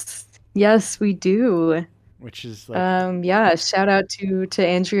 Yes, we do. which is like Yeah, shout out to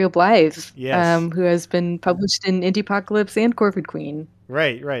Andrea Blythe, yes, who has been published in Indie Apocalypse and Corvid Queen.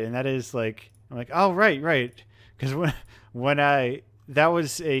 right, and that is like I'm like, oh right, because when I that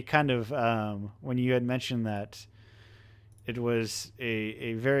was a kind of when you had mentioned that it was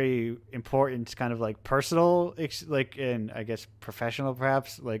a very important kind of like personal like, and I guess professional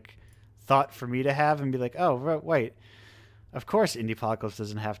perhaps like thought for me to have and be like, oh wait, of course Indie Apocalypse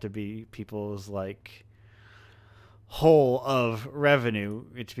doesn't have to be people's like whole of revenue.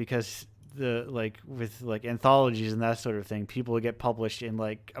 It's because the like with like anthologies and that sort of thing, people get published in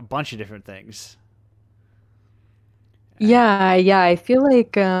like a bunch of different things. Yeah, I feel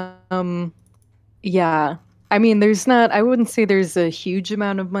like yeah. I mean, I wouldn't say there's a huge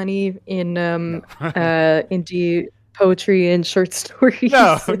amount of money in No. indie poetry and short stories.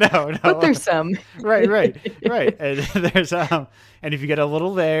 No. But there's some. Right. And there's and if you get a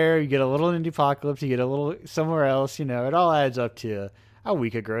little there, you get a little in Apocalypse, you get a little somewhere else, it all adds up to a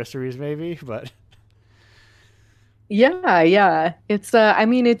week of groceries maybe, but Yeah. It's I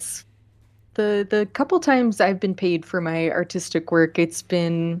mean, it's the couple times I've been paid for my artistic work, it's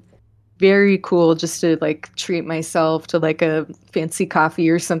been very cool just to like treat myself to like a fancy coffee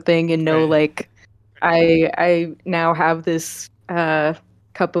or something and know right. like I now have this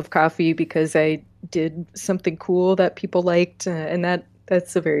cup of coffee because I did something cool that people liked, and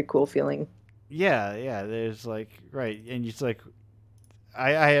that's a very cool feeling. Yeah, there's like right, and it's like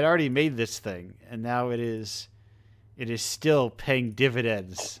I had already made this thing, and now it is still paying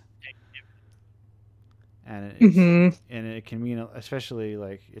dividends, and and it can mean, especially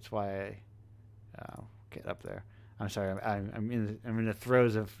like it's why I get up there. I'm sorry, I'm in the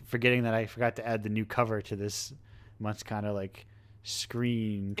throes of forgetting that I forgot to add the new cover to this month's kind of like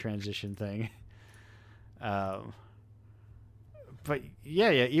screen transition thing. But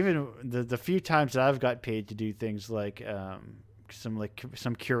yeah, even the few times that I've got paid to do things like some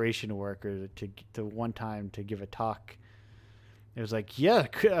curation work, or to one time to give a talk, it was like, yeah,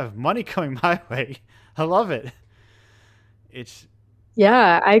 money coming my way. I love it. It's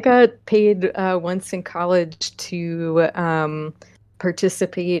Yeah, I got paid once in college to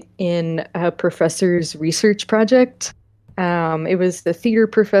participate in a professor's research project. It was the theater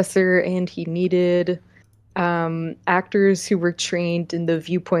professor, and he needed actors who were trained in the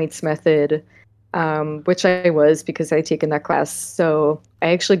viewpoints method, which I was because I'd taken that class. So I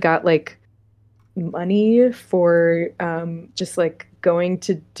actually got like money for just like going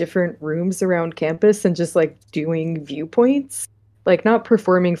to different rooms around campus and just like doing viewpoints, like not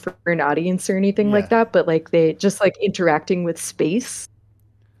performing for an audience or anything like that, but like they just like interacting with space.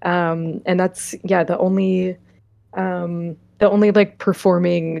 And that's the only like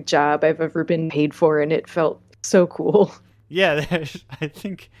performing job I've ever been paid for, and it felt so cool. Yeah, I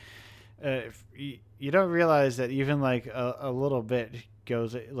think you don't realize that even like a little bit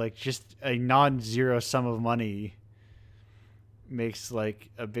goes, like just a non-zero sum of money makes like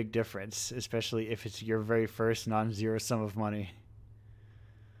a big difference, especially if it's your very first non-zero sum of money.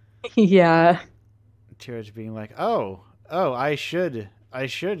 Yeah. Towards being like, oh, I should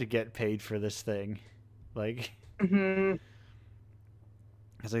get paid for this thing, like. Mm-hmm.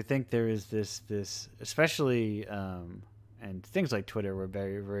 Because I think there is this especially and things like Twitter were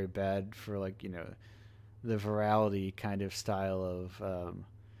very, very bad for like the virality kind of style of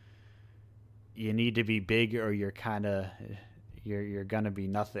you need to be big or you're kind of you're gonna be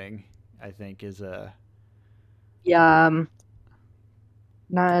nothing. I think is a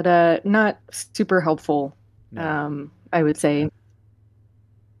not super helpful. No. I would say.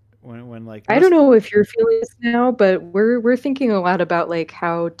 When like I don't know if you're feeling this now, but we're thinking a lot about like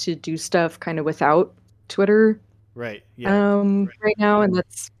how to do stuff kind of without Twitter. Right. Yeah. Right now, and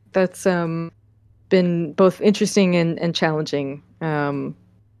that's been both interesting and challenging.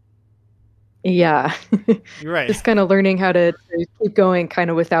 Yeah. You're right. Just kind of learning how to keep going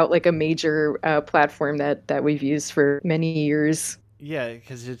kind of without like a major platform that we've used for many years. Yeah,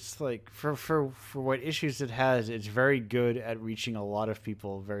 because it's like for what issues it has, it's very good at reaching a lot of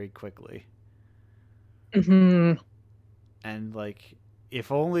people very quickly. Mm-hmm. And like,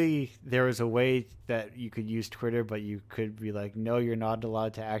 if only there was a way that you could use Twitter, but you could be like, no, you're not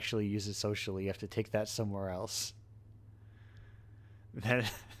allowed to actually use it socially. You have to take that somewhere else.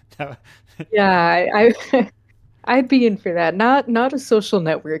 Yeah, I'd be in for that. Not a social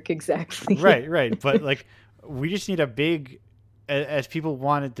network exactly. Right. But like, we just need a big, as people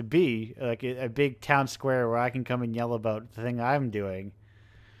want it to be, like a big town square where I can come and yell about the thing I'm doing.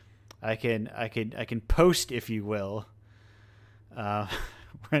 I can post, if you will.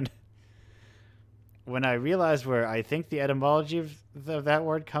 When I realized where I think the etymology of that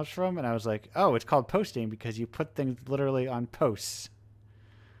word comes from, and I was like, oh, it's called posting because you put things literally on posts.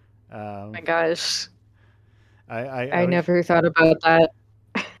 Oh my gosh. I never thought about that.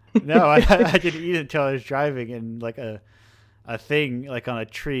 No, I didn't eat it until I was driving, and like a thing like on a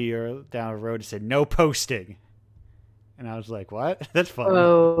tree or down a road said no posting, and I was like, what? That's funny.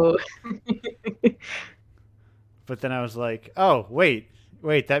 Oh. But then I was like, oh wait,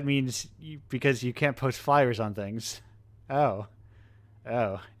 that means because you can't post flyers on things. Oh,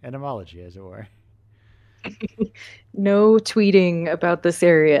 etymology, as it were. No tweeting about this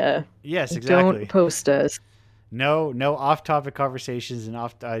area. Yes, exactly. Don't post us. No off-topic conversations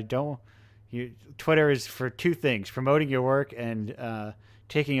and Twitter is for two things: promoting your work and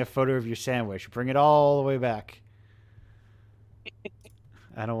taking a photo of your sandwich. Bring it all the way back.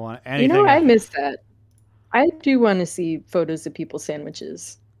 I don't want anything. I miss that. I do want to see photos of people's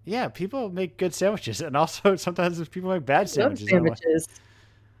sandwiches. Yeah, people make good sandwiches, and also sometimes people make bad sandwiches.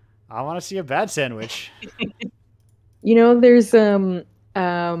 I want to see a bad sandwich. There's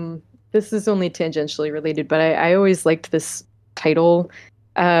this is only tangentially related, but I always liked this title.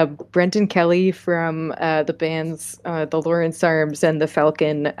 Brenton Kelly from the bands the Lawrence Arms and the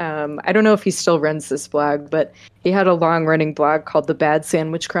Falcon. I don't know if he still runs this blog, but he had a long-running blog called The Bad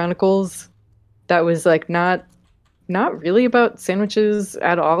Sandwich Chronicles. That was like not really about sandwiches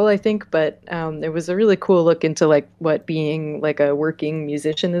at all, I think, but it was a really cool look into like what being like a working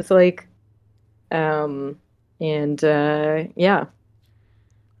musician is like.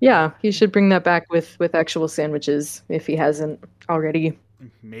 Yeah, he should bring that back with actual sandwiches if he hasn't already.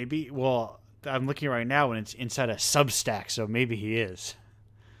 Maybe. Well, I'm looking right now and it's inside a Substack, so maybe he is.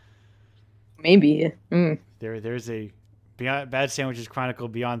 Maybe. There's a Bad Sandwiches Chronicle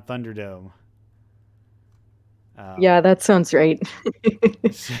Beyond Thunderdome. Yeah, that sounds right.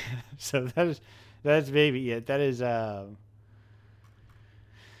 So that's maybe it. That is I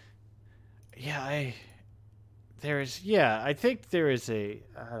think there is a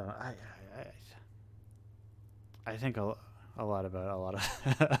I don't know, I think a lot about a lot of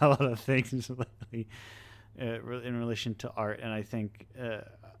a lot of things lately in relation to art, and I think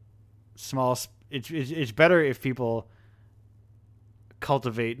it's better if people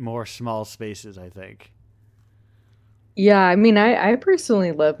cultivate more small spaces, I think. Yeah, I mean, I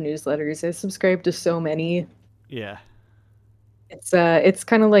personally love newsletters. I subscribe to so many. Yeah. It's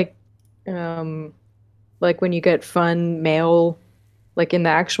kind of like when you get fun mail, like in the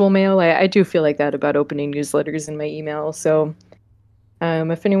actual mail. I do feel like that about opening newsletters in my email. So,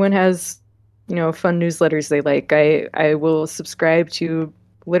 if anyone has, fun newsletters they like, I will subscribe to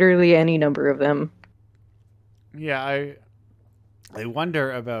literally any number of them. Yeah, I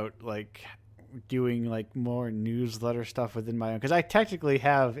wonder about like doing like more newsletter stuff within my own, because I technically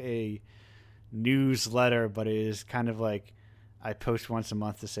have a newsletter, but it is kind of like I post once a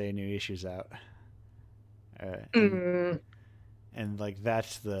month to say a new issue's out, and like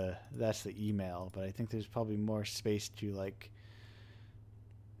that's the email. But I think there's probably more space to like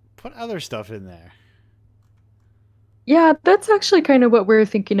put other stuff in there. Yeah, that's actually kind of what we're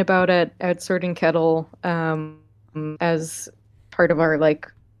thinking about at Sorting Kettle, as part of our like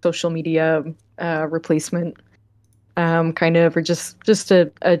social media replacement, kind of, or just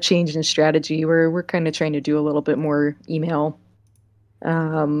a change in strategy where we're kind of trying to do a little bit more email,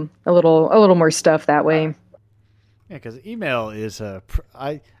 a little more stuff that way. Yeah, because email is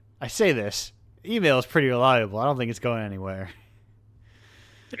I say this, email is pretty reliable. I don't think it's going anywhere.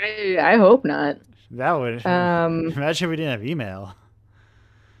 I hope not. That would imagine if we didn't have email.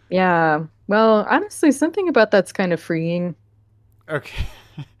 Yeah, well, honestly, something about that's kind of freeing. Okay.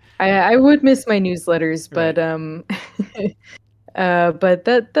 I would miss my newsletters, but right. But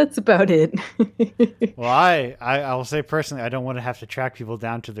that's about it. Well, I will say personally, I don't want to have to track people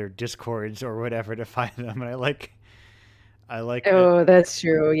down to their Discords or whatever to find them, and I like. Oh, it. That's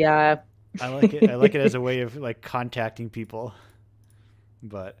true. Yeah. I like it. I like it as a way of like contacting people.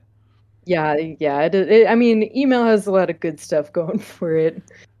 But. Yeah. I mean, email has a lot of good stuff going for it.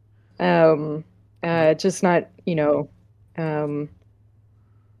 Just not,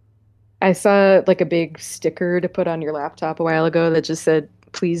 I saw like a big sticker to put on your laptop a while ago that just said,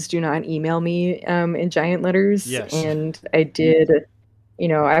 "Please do not email me," in giant letters. Yes. And I did,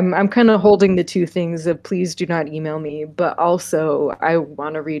 I'm kind of holding the two things of please do not email me, but also I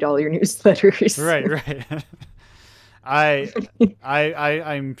want to read all your newsletters. Right. I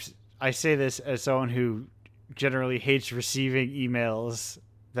say this as someone who generally hates receiving emails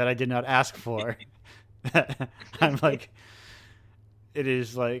that I did not ask for. I'm like, it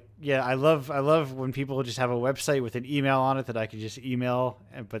is like, yeah, I love when people just have a website with an email on it that I can just email.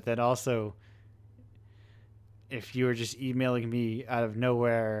 But then also, if you are just emailing me out of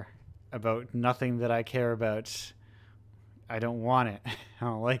nowhere about nothing that I care about, I don't want it. I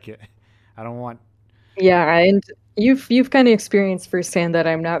don't like it. I don't want. Yeah, and you've kind of experienced firsthand that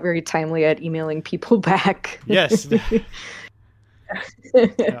I'm not very timely at emailing people back. Yes.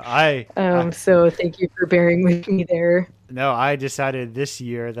 So thank you for bearing with me there. No, I decided this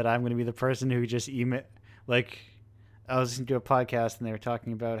year that I'm going to be the person who just email. Like, I was listening to a podcast and they were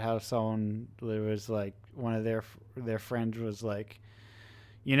talking about how someone, there was like one of their friends was like,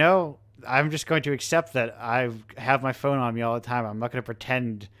 I'm just going to accept that I have my phone on me all the time. I'm not going to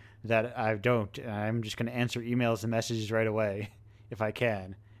pretend that I don't. I'm just going to answer emails and messages right away if I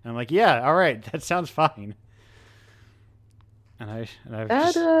can. And I'm like, yeah, all right, that sounds fine.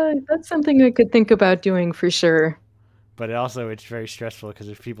 That's something I could think about doing for sure. But it's very stressful because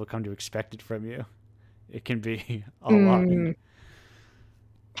if people come to expect it from you, it can be a lot.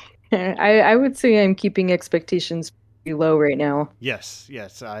 I would say I'm keeping expectations pretty low right now. Yes.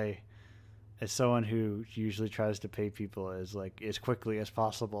 As someone who usually tries to pay people as quickly as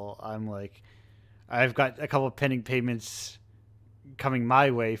possible, I'm like, I've got a couple of pending payments coming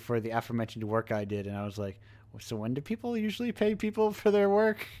my way for the aforementioned work I did, and I was like, so when do people usually pay people for their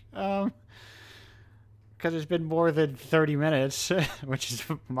work? Because it's been more than 30 minutes, which is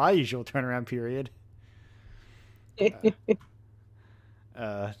my usual turnaround period. The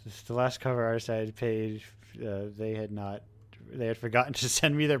last cover artist I had paid, they had forgotten to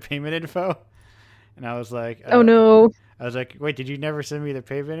send me their payment info. And I was like, oh no. I was like, wait, did you never send me the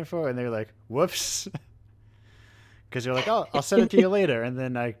payment info? And they're like, whoops. Because they're like, oh, I'll send it to you later. And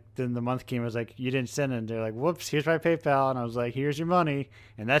then the month came, I was like, you didn't send it. And they're like, whoops, here's my PayPal. And I was like, here's your money.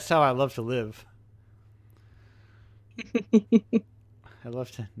 And that's how I love to live. I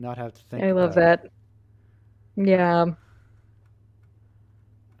love to not have to think. I love that. Yeah.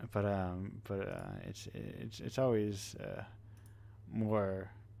 But it's always more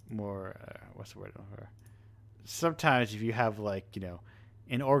what's the word? Sometimes if you have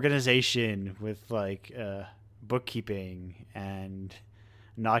an organization with bookkeeping and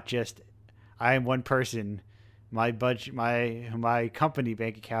not just I am one person, my budget, my company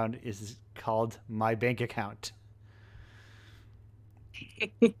bank account is called my bank account.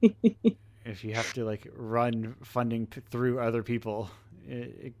 If you have to run funding through other people,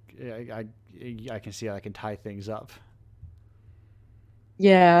 I can see how I can tie things up.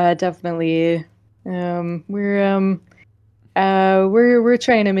 Yeah, definitely. We're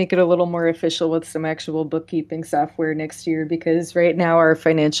trying to make it a little more official with some actual bookkeeping software next year, because right now our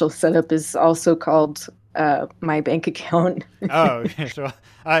financial setup is also called my bank account. Oh, so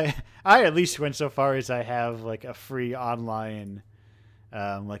I at least went so far as I have a free online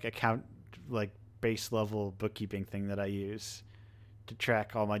account base level bookkeeping thing that I use to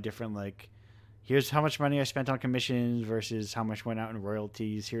track all my different here's how much money I spent on commissions versus how much went out in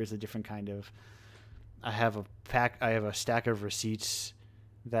royalties. Here's a different kind of. I have a stack of receipts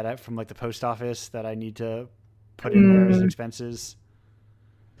from the post office that I need to put in there as expenses.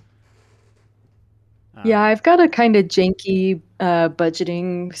 Yeah, I've got a kind of janky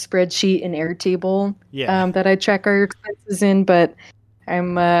budgeting spreadsheet in Airtable that I track our expenses in, but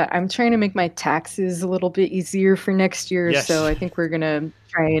I'm trying to make my taxes a little bit easier for next year, so I think we're gonna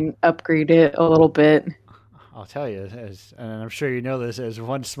try and upgrade it a little bit. I'll tell you, and I'm sure you know this, as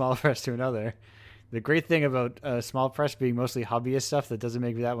one small press to another. The great thing about small press being mostly hobbyist stuff that doesn't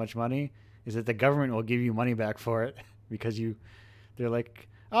make that much money is that the government will give you money back for it because they're like,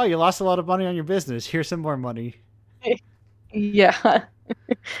 oh, you lost a lot of money on your business. Here's some more money. Yeah.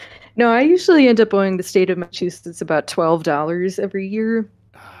 No, I usually end up owing the state of Massachusetts about $12 every year.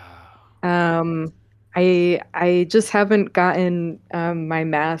 I just haven't gotten my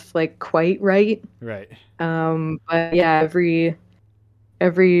math quite right. Right. But yeah, every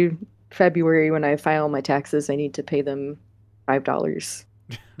February when I file my taxes, I need to pay them $5.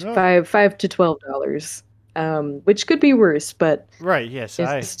 Oh. $5 to $12. Which could be worse, but right, yes,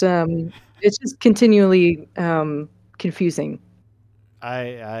 it's just continually confusing.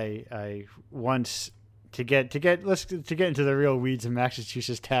 I once to get into the real weeds of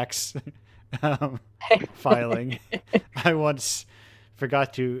Massachusetts tax filing. I once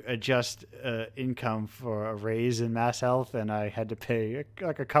forgot to adjust income for a raise in Mass Health, and I had to pay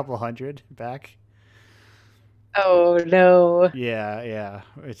a couple $100 back. Oh no! Yeah,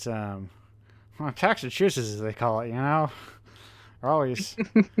 it's Massachusetts, as they call it. They're always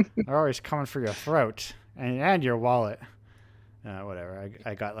coming for your throat and your wallet. Whatever.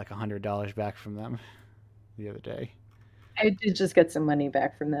 I got $100 back from them the other day. I did just get some money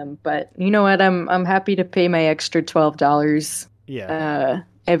back from them, but you know what? I'm happy to pay my extra $12. Yeah.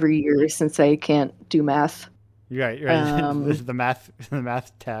 Every year since I can't do math. Right. The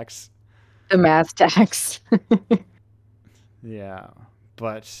math tax. The math tax. Yeah,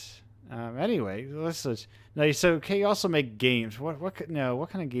 but anyway, let's now. So, can you also make games? What kind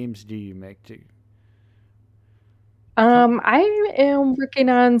of games do you make too? I am working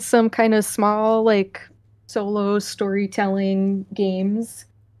on some kind of small solo storytelling games.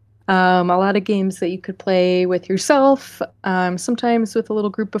 A lot of games that you could play with yourself, sometimes with a little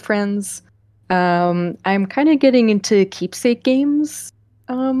group of friends. I'm kind of getting into keepsake games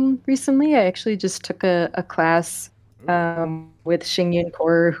recently. I actually just took a class with Xingyun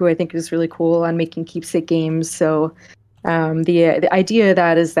Core, who I think is really cool on making keepsake games. So the idea of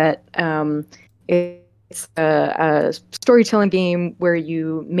that is that it's a storytelling game where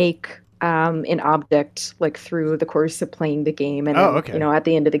you make an object like through the course of playing the game, and then okay. at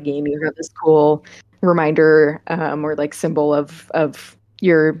the end of the game you have this cool reminder or like symbol of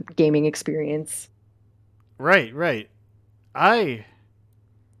your gaming experience. Right. I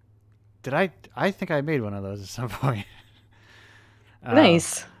think I made one of those at some point.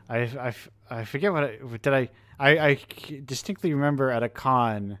 Nice. I forget I distinctly remember at a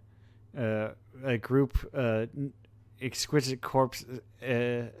con, a group, Exquisite Corpse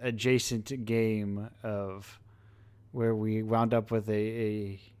adjacent game of where we wound up with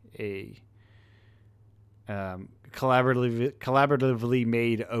a collaboratively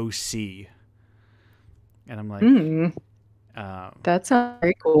made OC, and I'm like, that sounds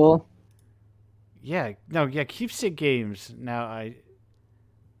very cool. Yeah, keepsake games. Now I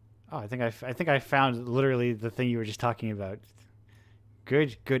think I found literally the thing you were just talking about.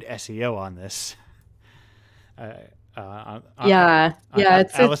 Good SEO on this. It's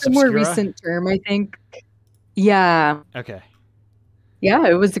a more recent term, I think. Yeah. Okay. Yeah,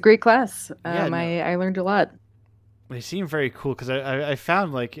 it was a great class. I learned a lot. They seem very cool because I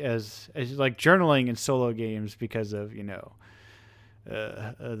found like as like journaling in solo games because of the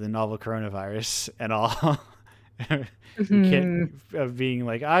novel coronavirus and all. Of being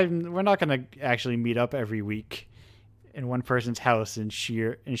like we're not going to actually meet up every week in one person's house and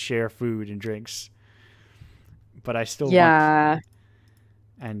share food and drinks, but I still want,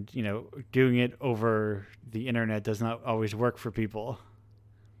 and doing it over the internet does not always work for people.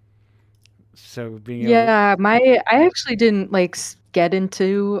 So being I actually didn't get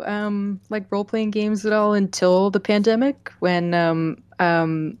into like role-playing games at all until the pandemic, when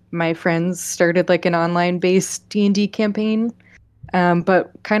my friends started like an online-based D&D campaign.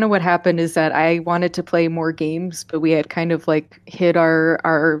 But kind of what happened is that I wanted to play more games, but we had kind of like hit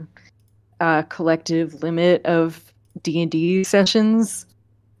our collective limit of D&D sessions.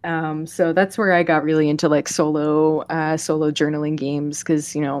 So that's where I got really into like solo journaling games,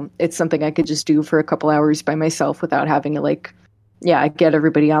 because it's something I could just do for a couple hours by myself without having to get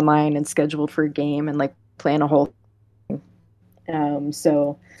everybody online and scheduled for a game and like plan a whole thing.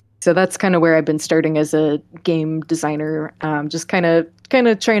 So that's kind of where I've been starting as a game designer, just kind of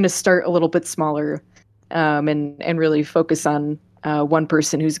trying to start a little bit smaller, and really focus on one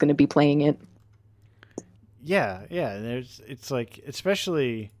person who's going to be playing it. Yeah. It's like,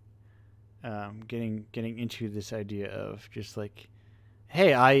 especially getting into this idea of just like,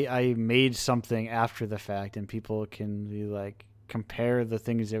 hey, I made something after the fact, and people can be like compare the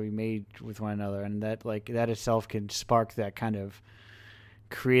things that we made with one another, and that itself can spark that kind of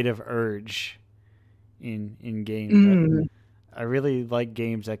creative urge in games. I really like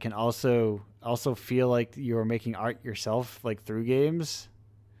games that can also feel like you're making art yourself, like through games.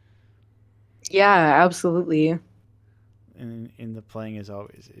 Yeah, absolutely. And in the playing is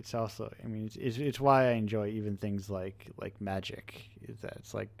always, it's also, I mean, it's why I enjoy even things like Magic.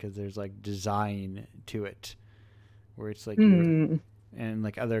 That's like, because there's like design to it, where it's like and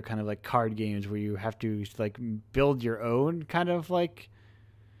like other kind of like card games where you have to like build your own kind of like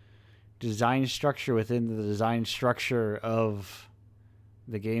design structure within the design structure of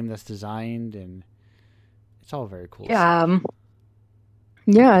the game that's designed, and it's all very cool.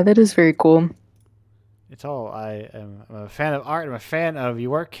 Yeah, that is very cool. It's all, I'm a fan of art. I'm a fan of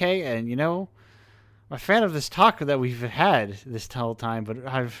your work, Kay, and I'm a fan of this talk that we've had this whole time. But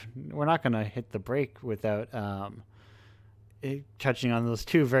we're not going to hit the break without touching on those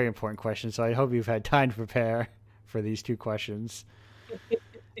two very important questions. So I hope you've had time to prepare for these two questions,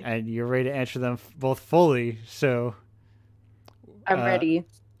 and you're ready to answer them both fully. So I'm ready.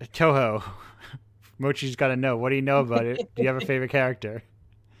 Toho, Mochi's got to know. What do you know about it? Do you have a favorite character?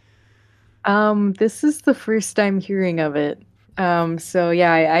 This is the first time hearing of it. So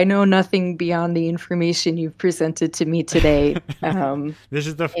yeah, I know nothing beyond the information you've presented to me today. This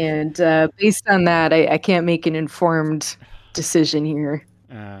is based on that, I can't make an informed decision here.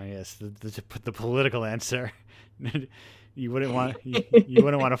 Yes, the political answer. You wouldn't want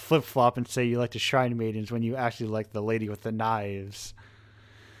to flip flop and say you like the Shrine Maidens when you actually like the lady with the knives.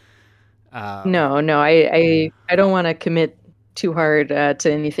 No, I don't want to commit too hard to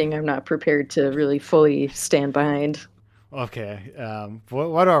anything I'm not prepared to really fully stand behind. Okay.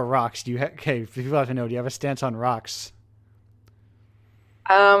 What are rocks? Okay, people have to know. Do you have a stance on rocks?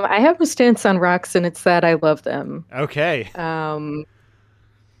 I have a stance on rocks, and it's that I love them. Okay.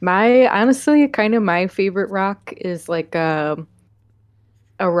 My favorite rock is like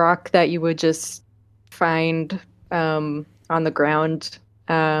a rock that you would just find on the ground,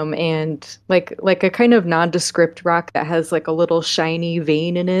 and like a kind of nondescript rock that has like a little shiny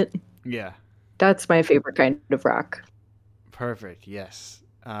vein in it. Yeah. That's my favorite kind of rock. Perfect. Yes.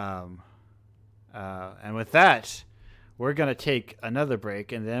 And with that, we're going to take another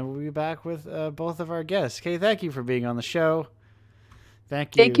break, and then we'll be back with both of our guests. Kay, thank you for being on the show.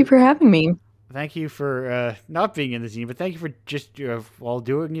 Thank you for having me. Thank you for not being in the zine, but thank you for just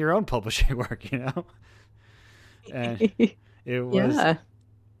doing your own publishing work, And it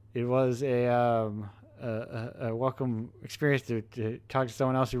was a welcome experience to talk to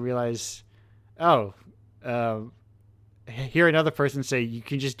someone else who realized, hear another person say you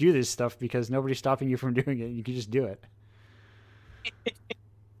can just do this stuff because nobody's stopping you from doing it. You can just do it.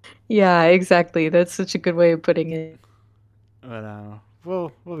 Yeah, exactly. That's such a good way of putting it. But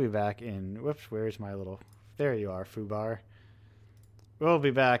we'll be back in. Whoops, where's my little? There you are, Fubar. We'll be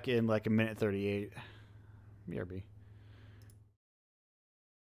back in like a minute 38. BRB.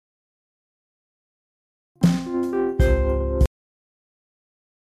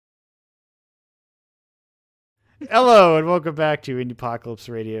 Hello and welcome back to Indiepocalypse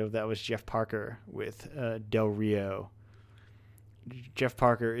Radio. That was Jeff Parker with Del Rio. Jeff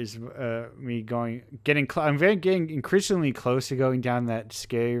Parker is getting increasingly close to going down that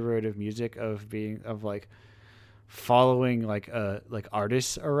scary road of music of following like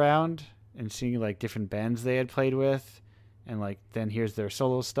artists around and seeing like different bands they had played with, and like then here's their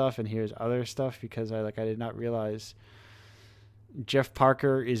solo stuff and here's other stuff, because I did not realize Jeff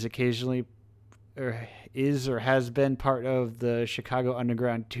Parker is occasionally or has been part of the Chicago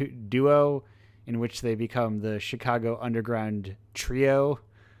Underground duo, in which they become the Chicago Underground Trio.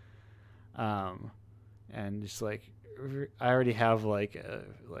 And it's like I already have like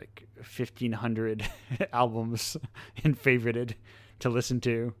 1,500 albums and favorited to listen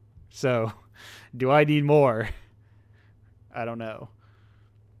to. So, do I need more? I don't know.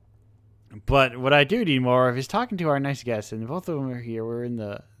 But what I do need more of is talking to our nice guests, and both of them are here. We're in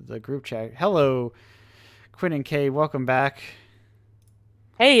the group chat. Hello, Quinn and Kay. Welcome back.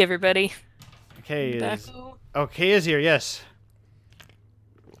 Hey, everybody. Kay is here. Yes.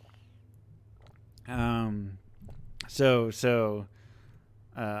 I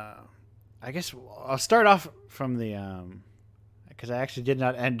guess I'll start off from the because I actually did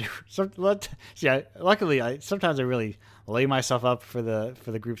not end. Luckily, sometimes I really lay myself up for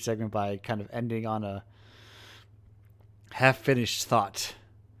the group segment by kind of ending on a half-finished thought,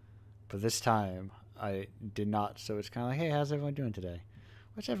 but this time I did not. So it's kind of like, hey, how's everyone doing today?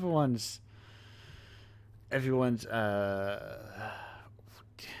 What's everyone's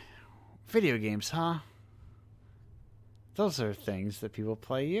video games, huh? Those are things that people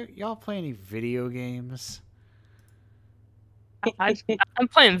play. Y'all play any video games? I'm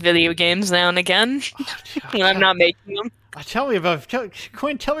playing video games now and again when I'm not making them. Quinn, tell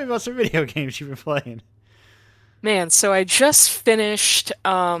me about some video games you've been playing. Man, so I just finished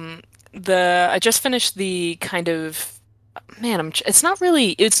the kind of it's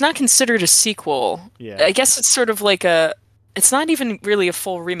not considered a sequel. Yeah. I guess it's sort of like it's not even really a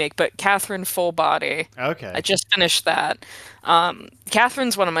full remake, but Catherine Full Body. Okay. I just finished that.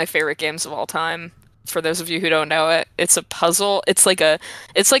 Catherine's one of my favorite games of all time. For those of you who don't know it, it's a puzzle. It's like a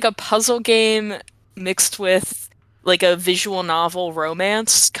puzzle game mixed with like a visual novel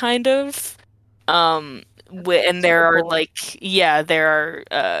romance kind of. And there are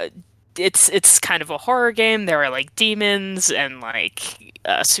it's kind of a horror game. There are like demons and like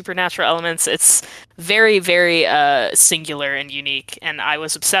supernatural elements. It's very, very singular and unique. And I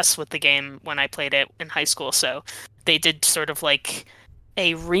was obsessed with the game when I played it in high school. So they did sort of like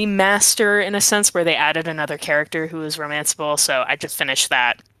a remaster in a sense where they added another character who was romanceable. So I just finished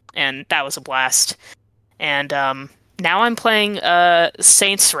that, and that was a blast. And now I'm playing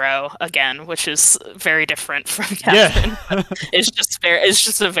Saints Row again, which is very different from Catherine. Yeah. It's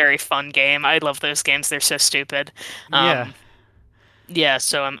just a very fun game. I love those games. They're so stupid. Yeah,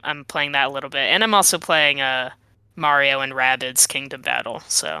 so I'm playing that a little bit. And I'm also playing Mario and Rabbids Kingdom Battle.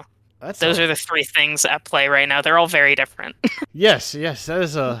 So those are the three things at play right now. They're all very different. Yes, that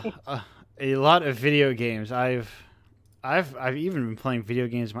is a lot of video games. I've even been playing video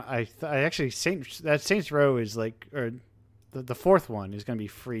games. I actually Saints Row is like, or the fourth one is going to be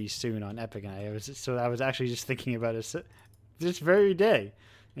free soon on Epic, and I was actually just thinking about it this very day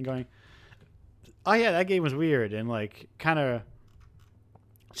and going, oh yeah, that game was weird, and like kind of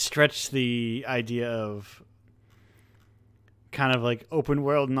stretched the idea of kind of like open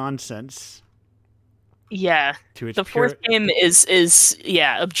world nonsense Yeah. to its The pure. fourth game is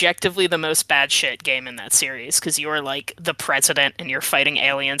objectively the most bad shit game in that series because you're like the president and you're fighting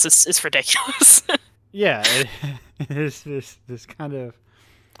aliens. It's ridiculous. Yeah, it is this kind of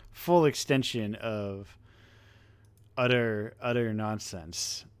full extension of utter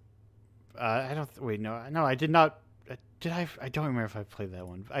nonsense. I don't wait. No, I did not. Did I? I don't remember if I played that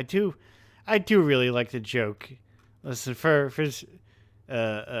one. I do really like the joke. Listen, for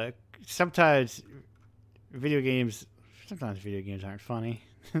sometimes video games aren't funny.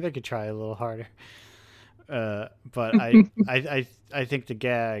 They could try a little harder. But I think the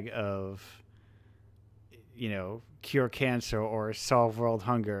gag of, cure cancer or solve world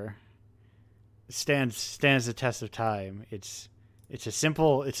hunger stands the test of time. It's a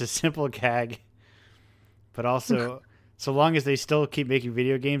simple gag, but also so long as they still keep making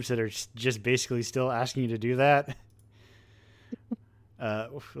video games that are just basically still asking you to do that,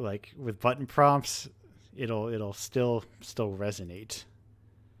 like with button prompts, it'll still resonate.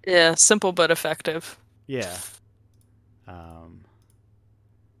 Yeah, simple but effective. Yeah. The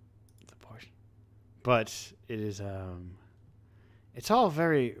portion, but it is it's all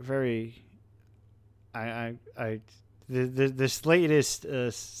very very. This latest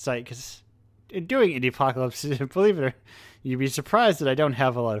site, because in doing Indie Apocalypse, believe it or you'd be surprised that I don't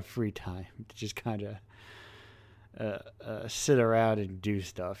have a lot of free time to just kind of sit around and do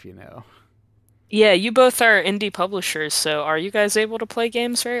stuff, Yeah, you both are indie publishers, so are you guys able to play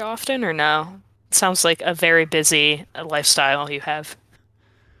games very often or no? It sounds like a very busy lifestyle you have.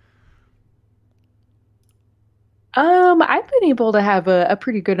 I've been able to have a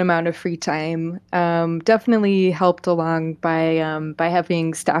pretty good amount of free time. Definitely helped along by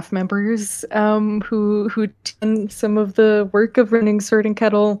having staff members who done some of the work of running Sword and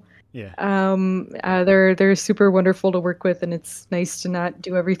Kettle. Yeah. They're super wonderful to work with, and it's nice to not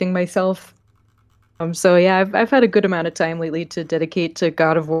do everything myself. So yeah, I've had a good amount of time lately to dedicate to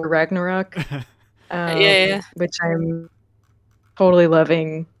God of War Ragnarok, Yeah. which I'm totally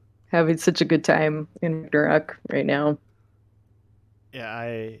loving. Having such a good time in Ragnarok right now. Yeah,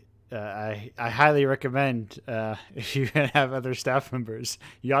 I highly recommend if you have other staff members,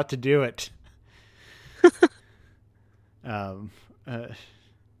 you ought to do it. But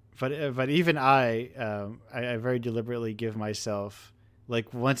even I very deliberately give myself,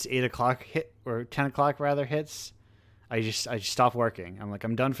 like, once 8:00 hit or 10:00 rather hits, I just stop working. I'm like,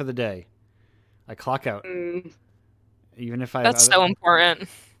 I'm done for the day. I clock out. Even if That's so important.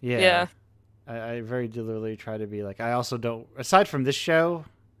 Yeah. I very deliberately try to be like, I also don't, aside from this show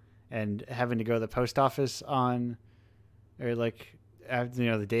and having to go to the post office the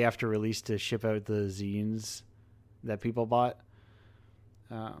day after release to ship out the zines that people bought.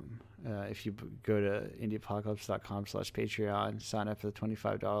 If you go to indieapocalypse.com/Patreon, sign up for the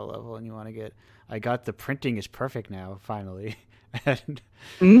 $25 level and you want to get, I got the printing is perfect now, finally. And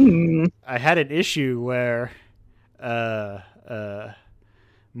I had an issue where,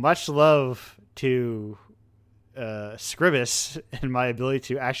 much love to Scribus and my ability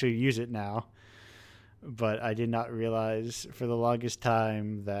to actually use it now, but I did not realize for the longest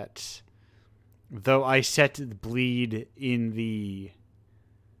time that though I set the bleed in the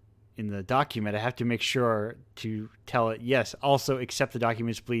document, I have to make sure to tell it, yes, also accept the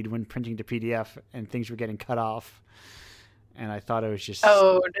document's bleed when printing to PDF, and things were getting cut off. And I thought it was just,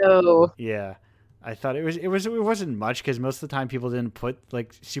 oh no. Yeah. I thought it wasn't much because most of the time people didn't put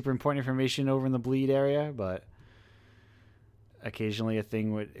like super important information over in the bleed area, but occasionally a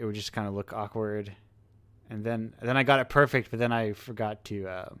thing would just kind of look awkward, and then I got it perfect, but then I forgot to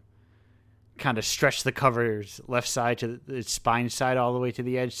kind of stretch the cover's left side to the spine side all the way to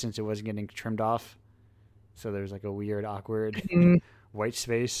the edge since it wasn't getting trimmed off, so there's like a weird awkward white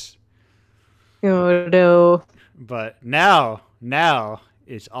space. Oh no. But now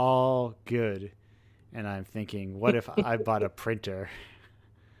it's all good. And I'm thinking, what if I bought a printer?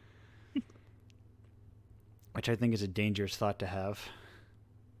 Which I think is a dangerous thought to have.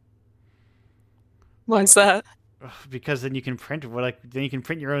 Why is that? Because then you can print then you can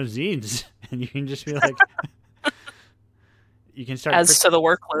print your own zines, and you can just be like, you can start to the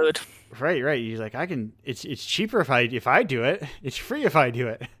workload. Right. You're like, I can. It's cheaper if I do it. It's free if I do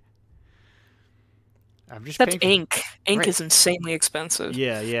it. I'm just Except ink. Ink is insanely expensive.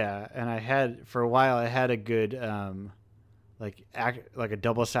 Yeah. And for a while I had a good like a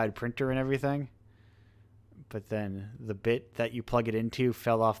double-sided printer and everything. But then the bit that you plug it into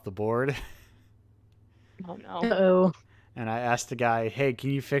fell off the board. Oh no. Uh-oh. And I asked the guy, "Hey,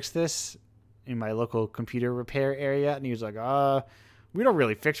 can you fix this in my local computer repair area?" And he was like, "We don't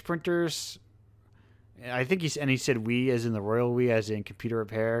really fix printers." I think he said we as in the royal we as in computer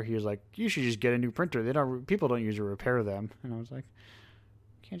repair. He was like, you should just get a new printer. People don't usually repair them. And I was like,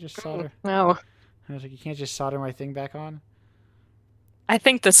 can't just solder. No. I was like, you can't just solder my thing back on. I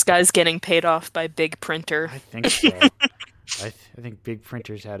think this guy's getting paid off by Big Printer. I think so. I think big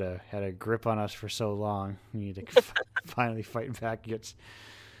printers had a grip on us for so long. We need to finally fight back against.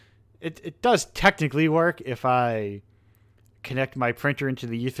 It does technically work if I connect my printer into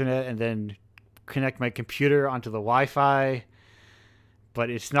the Ethernet and then connect my computer onto the Wi-Fi, but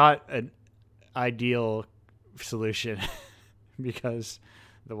it's not an ideal solution because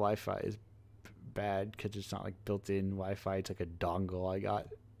the Wi-Fi is bad because it's not like built-in Wi-Fi. It's like a dongle I got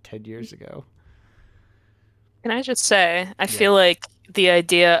 10 years ago. Can I just say, I feel like the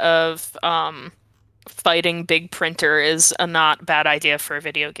idea of fighting Big Printer is a not bad idea for a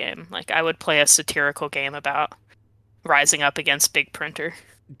video game. Like, I would play a satirical game about rising up against Big Printer.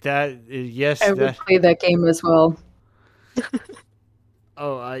 Yes. I would play that game as well.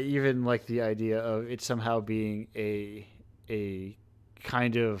 Oh, I even like the idea of it somehow being a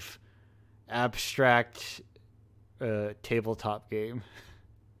kind of abstract tabletop game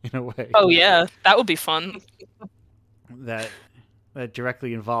in a way. Oh yeah, that would be fun. That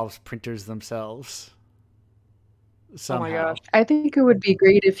directly involves printers themselves. Somehow. Oh my gosh. I think it would be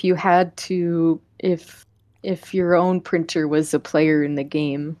great if you had to, if your own printer was a player in the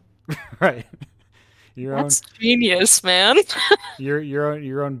game. Right. That's genius, man.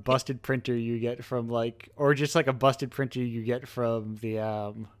 your own busted printer you get from or just like a busted printer you get from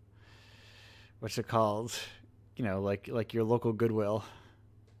the what's it called? Like your local Goodwill.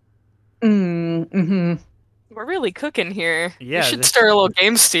 Mm-hmm. We're really cooking here. Yeah, we should start a little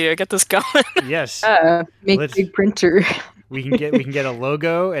game studio. Get this going. Yes. Make Big Printer. we can get a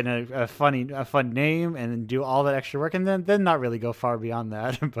logo and a fun name and then do all that extra work and then not really go far beyond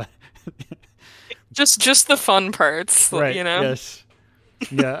that, but just the fun parts, right? Yes.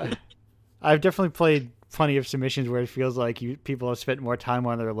 Yeah. I've definitely played plenty of submissions where it feels like people have spent more time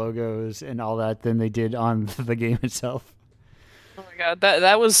on their logos and all that than they did on the game itself. Oh my god,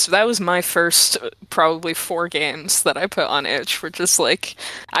 that was my first probably 4 games that I put on itch. Were just like,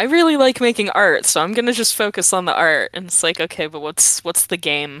 I really like making art, so I'm gonna just focus on the art. And it's like, okay, but what's the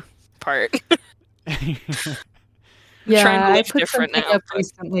game part? Yeah, I put something up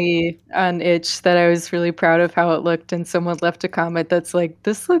recently on itch that I was really proud of how it looked, and someone left a comment that's like,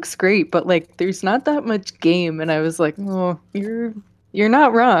 "This looks great, but like, there's not that much game." And I was like, "Oh, you're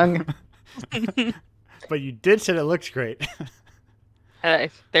not wrong." But you did say it looks great.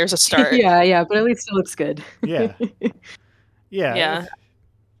 Hey, there's a start. Yeah, but at least it looks good. Yeah. Yeah.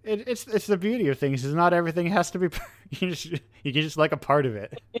 It's the beauty of things is not everything has to be. You can just like a part of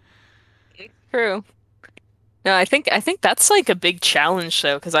it. True. No, I think that's like a big challenge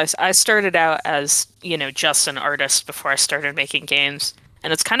though, because I started out as just an artist before I started making games,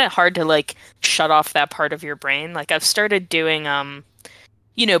 and it's kind of hard to like shut off that part of your brain. Like I've started doing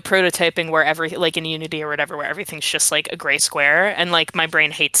prototyping where like in Unity or whatever, where everything's just like a gray square, and like my brain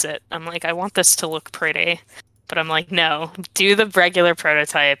hates it. I'm like, I want this to look pretty, but I'm like, no, do the regular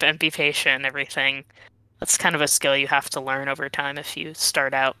prototype and be patient and everything. That's kind of a skill you have to learn over time if you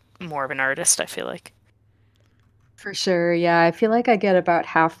start out more of an artist, I feel like. For sure, yeah. I feel like I get about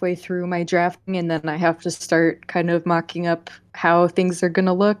halfway through my drafting and then I have to start kind of mocking up how things are going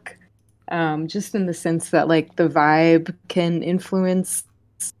to look. Just in the sense that like the vibe can influence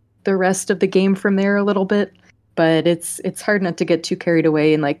the rest of the game from there a little bit. But it's hard not to get too carried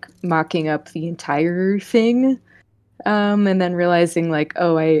away and like mocking up the entire thing. And then realizing like,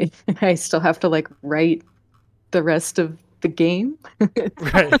 oh, I still have to like write the rest of the game.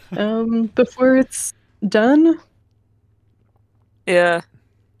 Right. Before it's done. Yeah,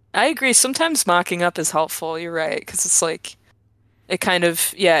 I agree. Sometimes mocking up is helpful. You're right, because it's like it kind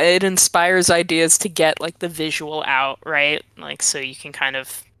of it inspires ideas to get like the visual out, right? Like so you can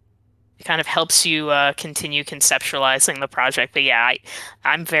it kind of helps you continue conceptualizing the project. But yeah,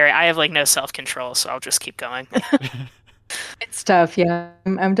 I have like no self-control, so I'll just keep going. It's tough. Yeah,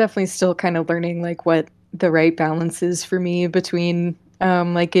 I'm definitely still kind of learning like what the right balance is for me between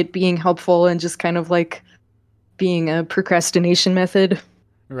like it being helpful and just kind of like being a procrastination method.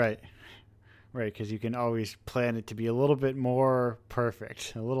 Right, because you can always plan it to be a little bit more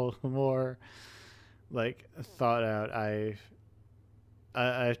perfect, a little more like thought out.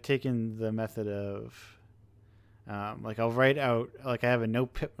 I've taken the method of like I'll write out, like I have a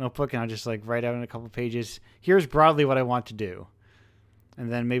notebook and I'll just like write out in a couple pages, here's broadly what I want to do,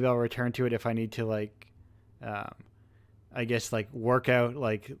 and then maybe I'll return to it if I need to like I guess like work out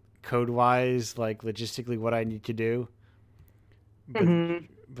like code wise, like logistically what I need to do.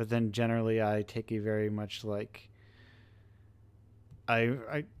 but then generally I take a very much like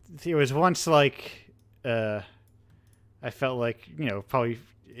I it was once like I felt like, probably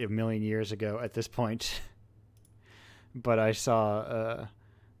a million years ago at this point, but I saw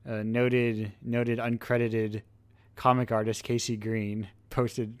a noted uncredited comic artist Casey Green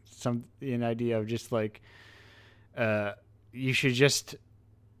posted an idea of just like you should just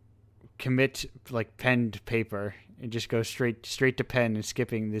commit like pen to paper and just go straight to pen, and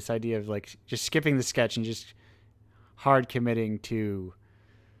skipping this idea of like just skipping the sketch and just hard committing to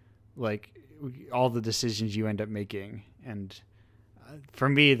like all the decisions you end up making. And for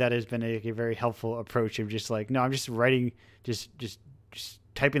me, that has been a very helpful approach of just like, no, I'm just writing, just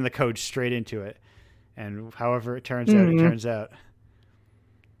typing the code straight into it, and however it turns out, it turns out.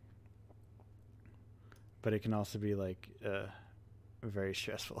 But it can also be like very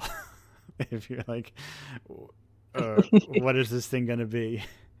stressful if you're like, what is this thing gonna be?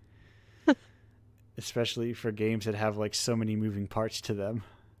 Especially for games that have like so many moving parts to them,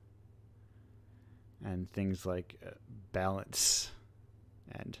 and things like balance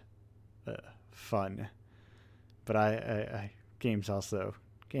and fun. But I games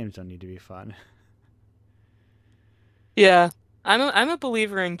don't need to be fun. Yeah, I'm a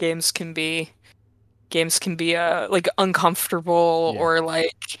believer in games can be like uncomfortable Yeah. or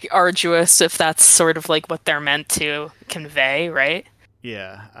like arduous if that's sort of like what they're meant to convey, right?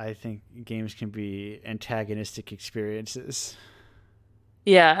 Yeah, I think games can be antagonistic experiences.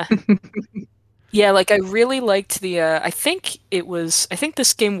 Yeah. Yeah, like I really liked the I think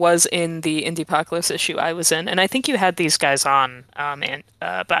this game was in the Indiepocalypse issue I was in, and I think you had these guys on, and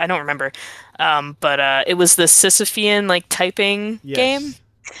but I don't remember. But it was the Sisyphean like typing game. Yes.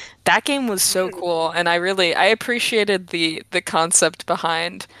 That game was so cool, and I appreciated the concept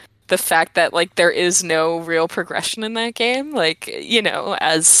behind the fact that like there is no real progression in that game, like,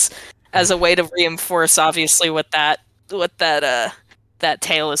 as a way to reinforce obviously what that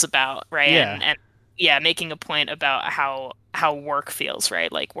tale is about, right? Yeah. And yeah, making a point about how work feels,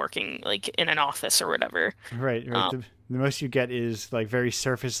 right? Like working like in an office or whatever. Right. The most you get is like very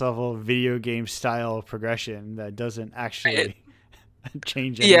surface level video game style progression that doesn't actually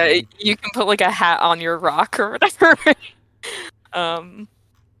change anything. Yeah, you can put like a hat on your rock or whatever.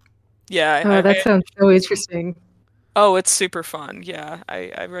 Yeah. That sounds so interesting. Oh, it's super fun. Yeah,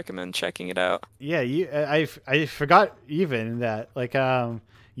 I recommend checking it out. Yeah, I forgot even that like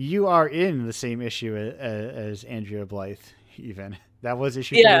you are in the same issue as Andrea Blythe. Even that was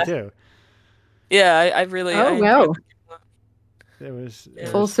issue 32. Yeah, I really. Wow. It was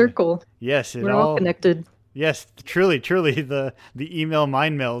Full circle. Yes, we're all connected. Yes, truly, the email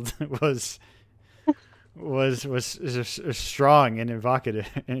mind meld was strong and evocative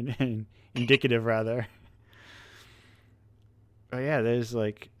and indicative rather. Oh yeah, there's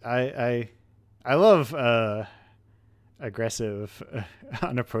like I love aggressive,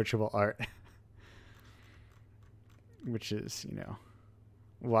 unapproachable art, which is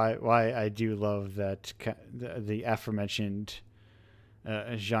why I do love that the aforementioned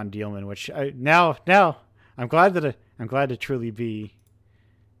Jean Dielman, which I now I'm glad to truly be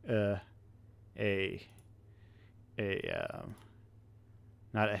a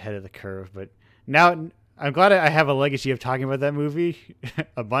not ahead of the curve, but now I'm glad I have a legacy of talking about that movie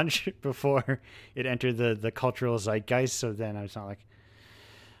a bunch before it entered the cultural zeitgeist. So then it's not like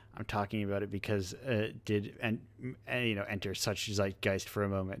I'm talking about it because it did enter such zeitgeist for a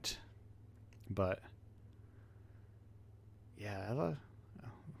moment. But yeah, I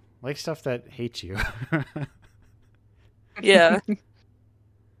like stuff that hates you. Yeah.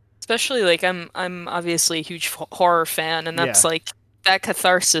 Especially like I'm obviously a huge horror fan, and that's like that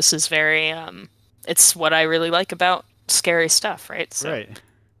catharsis is very it's what I really like about scary stuff, right? So right.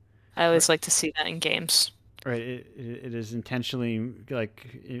 I always like to see that in games. Right. It is intentionally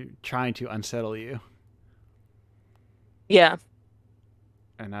like trying to unsettle you. Yeah.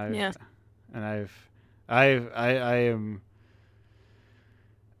 And I am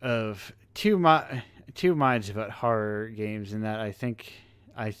of two minds about horror games, in that I think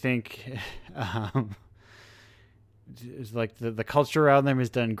it's like the culture around them has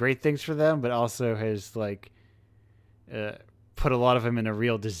done great things for them, but also has like put a lot of them in a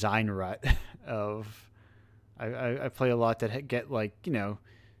real design rut of I play a lot that get like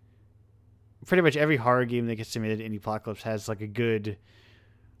pretty much every horror game that gets submitted to Indiepocalypse has like a good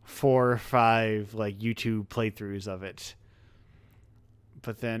 4 or 5 like YouTube playthroughs of it,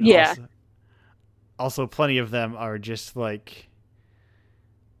 but then also plenty of them are just like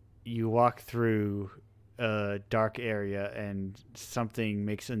you walk through a dark area and something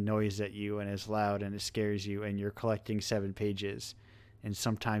makes a noise at you and is loud and it scares you, and you're collecting 7 pages, and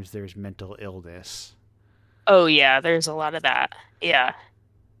sometimes there's mental illness. Oh yeah, there's a lot of that. Yeah.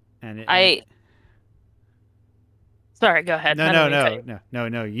 And Sorry, go ahead. No.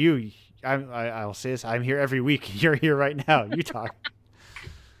 I'll say this. I'm here every week. You're here right now. You talk.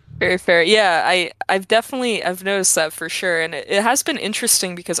 Very fair. Yeah, I've noticed that for sure, and it has been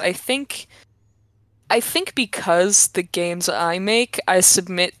interesting because I think because the games I make, I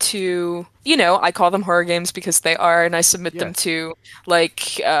submit to, I call them horror games because they are, and I submit them to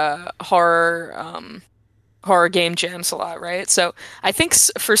like horror game jams a lot, right? So I think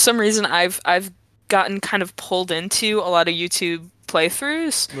for some reason I've gotten kind of pulled into a lot of YouTube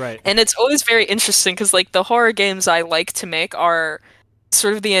playthroughs, right? And it's always very interesting because like the horror games I like to make are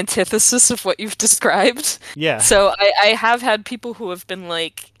sort of the antithesis of what you've described. Yeah. So I have had people who have been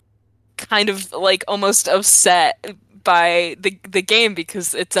like kind of like almost upset by the game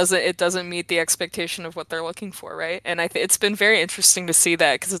because it doesn't meet the expectation of what they're looking for, right? And it's been very interesting to see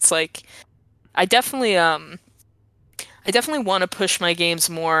that because it's like I definitely want to push my games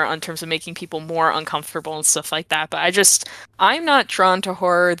more on terms of making people more uncomfortable and stuff like that. But I'm not drawn to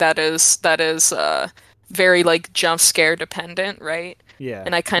horror that is very like jump scare dependent, right? Yeah.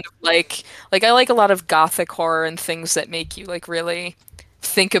 And I kind of like I like a lot of gothic horror and things that make you like really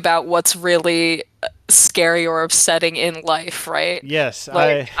think about what's really scary or upsetting in life, right? Yes,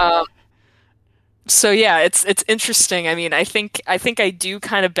 So yeah, it's interesting. I mean, I think I do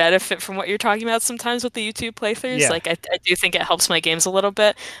kind of benefit from what you're talking about sometimes with the YouTube playthroughs. Yeah. Like I do think it helps my games a little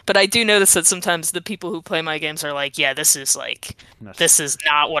bit, but I do notice that sometimes the people who play my games are like, yeah, this is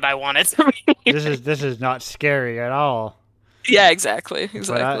not what I wanted to be. This is not scary at all. Yeah, exactly.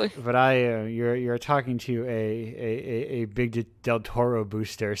 But you're talking to a big Del Toro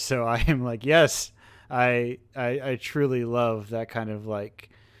booster, so I am like, yes, I truly love that kind of like.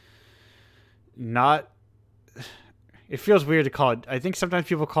 Not, it feels weird to call it. I think sometimes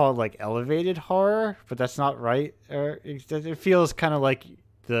people call it like elevated horror, but that's not right. It feels kind of like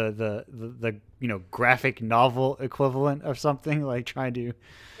the graphic novel equivalent of something, like trying to.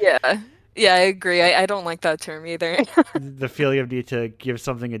 Yeah, I agree. I don't like that term either. The feeling of need to give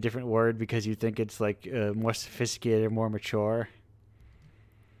something a different word because you think it's like more sophisticated or more mature.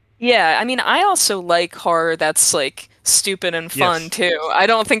 Yeah, I mean, I also like horror that's like stupid and fun too. I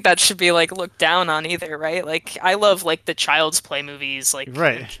don't think that should be like looked down on either, right? Like I love like the Child's Play movies, like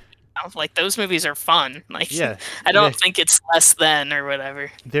right. Like those movies are fun. Like yeah, I don't think it's less than or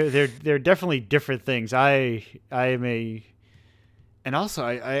whatever. They're definitely different things. I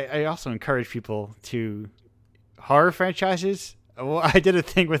also encourage people to horror franchises. Well, I did a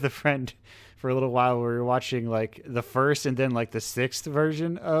thing with a friend for a little while where we were watching like the first and then like the sixth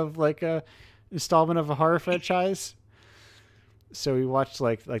version of like a installment of a horror franchise. So we watched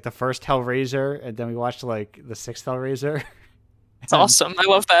like the first Hellraiser and then we watched like the sixth Hellraiser. It's awesome. I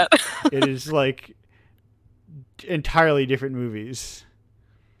love that. It is like entirely different movies.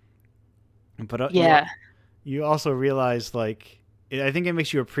 But yeah, you also realize like I think it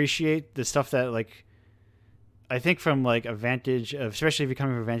makes you appreciate the stuff that like I think from like a vantage of, especially if you're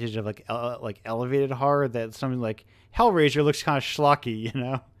coming from a vantage of like elevated horror, that something like Hellraiser looks kind of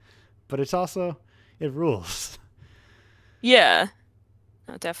schlocky, but it's also, it rules. Yeah,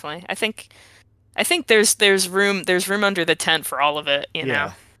 no, definitely. I think there's room under the tent for all of it, you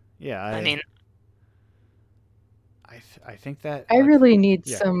know. Yeah, I mean, I think that I really need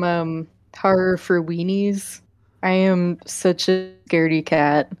some horror for weenies. I am such a scaredy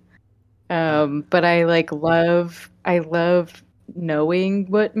cat. But I love knowing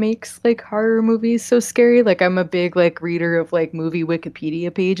what makes like horror movies so scary. Like I'm a big like reader of like movie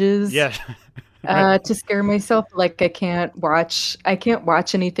Wikipedia pages. Yeah. Right. To scare myself. Like I can't watch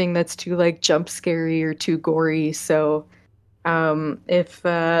anything that's too like jump scary or too gory. So if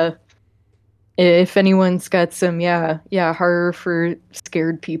anyone's got some horror for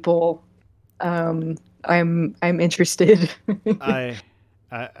scared people, I'm interested.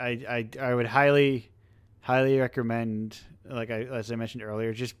 I would highly recommend, like as I mentioned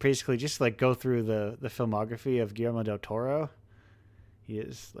earlier, just basically just like go through the filmography of Guillermo del Toro. He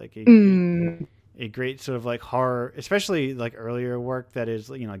is like a great sort of like horror, especially like earlier work that is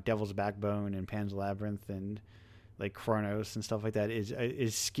like Devil's Backbone and Pan's Labyrinth and like Chronos and stuff like that is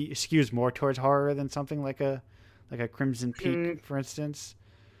skews more towards horror than something like a Crimson Peak, for instance.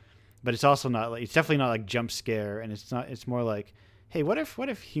 But it's also not like, it's definitely not like jump scare, and it's more like, hey, what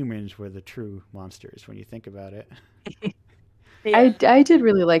if humans were the true monsters when you think about it? Yeah. I did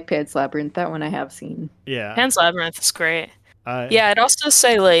really like Pan's Labyrinth. That one I have seen. Yeah, Pan's Labyrinth is great. Yeah, I'd also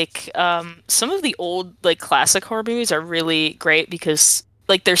say like some of the old like classic horror movies are really great because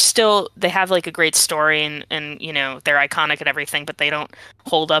like they have like a great story and you know they're iconic and everything, but they don't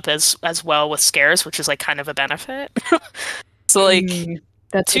hold up as well with scares, which is like kind of a benefit. So like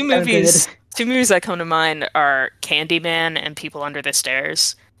That's two movies that come to mind are Candyman and People Under the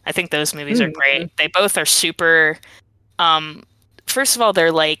Stairs. I think those movies are great. They both are super. First of all,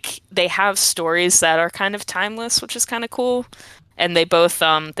 they have stories that are kind of timeless, which is kind of cool. And they both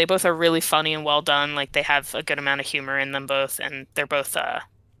are really funny and well done. Like they have a good amount of humor in them both, and they're both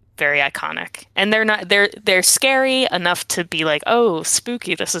very iconic. And they're scary enough to be like, oh,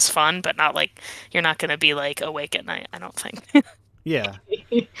 spooky, this is fun, but not like you're not gonna be like awake at night, I don't think. Yeah.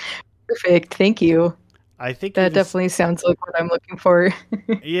 Perfect. Thank you. I think that definitely sounds like what I'm looking for.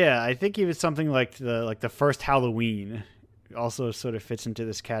 Yeah, I think even something like the first Halloween also sort of fits into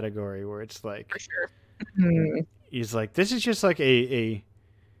this category where it's like, for sure. He's like, this is just like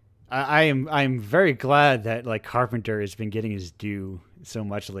I'm very glad that like Carpenter has been getting his due so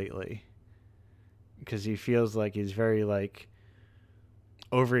much lately, because he feels like he's very like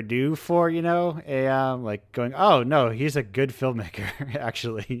overdue for, you know, like going, oh no, he's a good filmmaker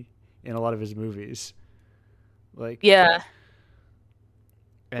actually in a lot of his movies. Like, yeah.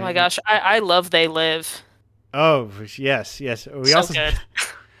 Oh my gosh, I love They Live. Oh yes. Good.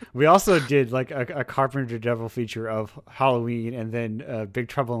 We also did like a Carpenter double feature of Halloween and then Big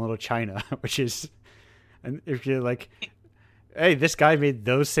Trouble in Little China, which is, and if you're like, hey, this guy made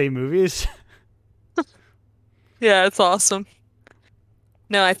those same movies. Yeah, it's awesome.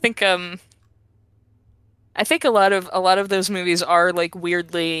 No, I think a lot of those movies are like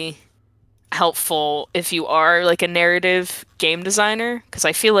weirdly helpful if you are like a narrative game designer, because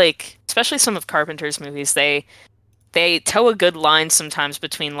I feel like especially some of Carpenter's movies, they toe a good line sometimes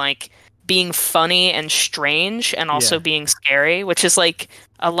between like being funny and strange and also being scary, which is like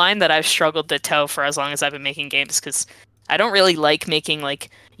a line that I've struggled to toe for as long as I've been making games, because I don't really like making like,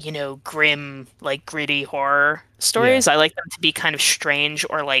 you know, grim, like gritty horror stories. I like them to be kind of strange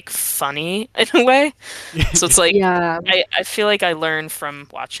or like funny in a way. So it's like, I feel like I learn from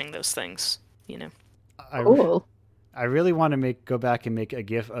watching those things, you know. Cool. I really want to go back and make a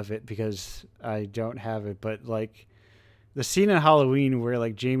GIF of it because I don't have it, but like the scene in Halloween where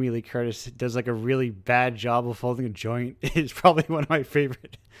like Jamie Lee Curtis does like a really bad job of holding a joint is probably one of my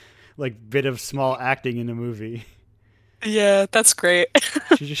favorite like bit of small acting in the movie. Yeah, that's great.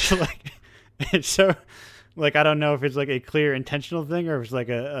 She's just like, it's so like, I don't know if it's like a clear intentional thing or if it's like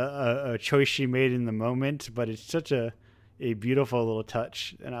a choice she made in the moment, but it's such a beautiful little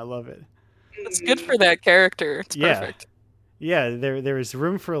touch and I love it. It's good for that character. It's perfect. Yeah, there is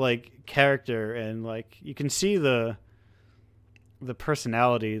room for like character and like you can see the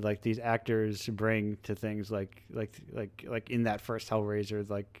personality like these actors bring to things like in that first Hellraiser,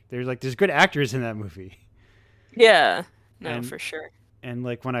 like there's good actors in that movie. Yeah, no, for sure. And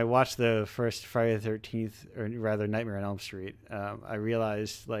like when I watched the first Friday the 13th, or rather Nightmare on Elm Street, I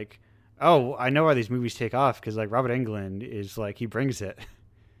realized like, oh, I know why these movies take off, because like Robert Englund is like, he brings it.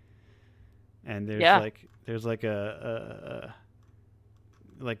 And there's like a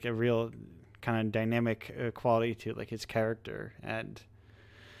real kind of dynamic quality to like his character. And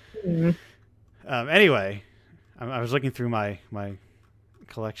anyway, I was looking through my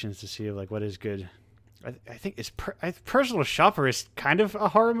collections to see like what is good. I think Personal Shopper is kind of a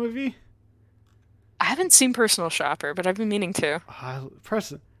horror movie. I haven't seen Personal Shopper, but I've been meaning to.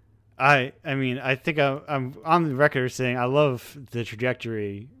 I mean, I think I'm on the record saying I love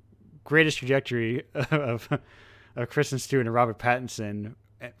the greatest trajectory of Kristen Stewart and Robert Pattinson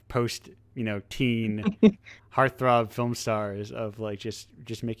post, you know, teen heartthrob film stars of like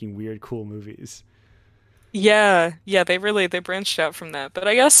just making weird, cool movies. Yeah, they branched out from that. But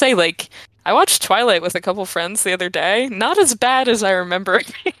I gotta say, like, I watched Twilight with a couple friends the other day. Not as bad as I remember.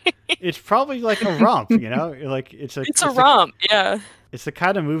 It's probably like a romp, you know? Like it's a romp, yeah. It's the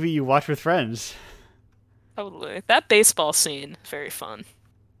kind of movie you watch with friends. Totally. That baseball scene, very fun.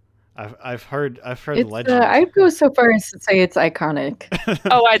 I've heard the legend. I'd go so far as to say it's iconic.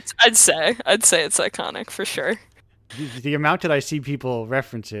 Oh, I'd say it's iconic for sure. The amount that I see people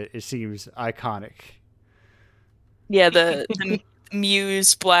reference it seems iconic. Yeah, the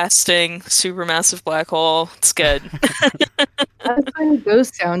Muse blasting supermassive black hole. It's good. That's why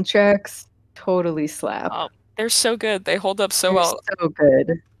those soundtracks totally slap. Oh, they're so good. They hold up so They're well. So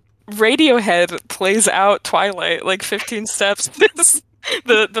good. Radiohead plays out Twilight like 15 steps.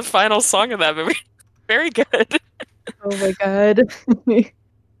 the final song of that movie. Very good. Oh my god.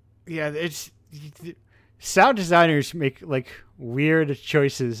 Yeah, it's sound designers make like weird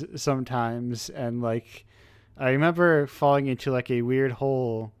choices sometimes, and like I remember falling into like a weird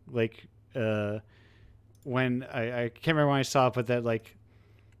hole like when I can't remember when I saw it, but that like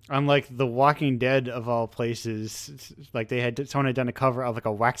Unlike The Walking Dead of all places, like someone had done a cover of like a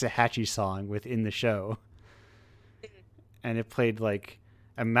Waxahachie song within the show, and it played like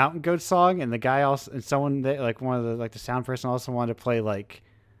a Mountain Goat song, and the guy also and someone that like one of the like the sound person also wanted to play like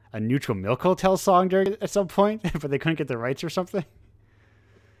a Neutral Milk Hotel song during at some point, but they couldn't get the rights or something.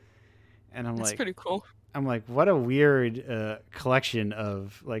 And That's pretty cool. I'm like, what a weird collection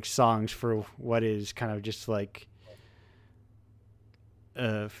of like songs for what is kind of just like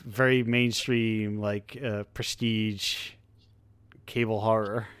very mainstream, like prestige cable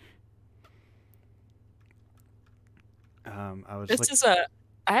horror. I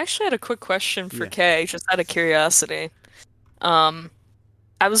actually had a quick question for Kay, just out of curiosity.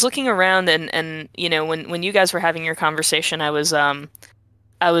 I was looking around and you know, when you guys were having your conversation, I was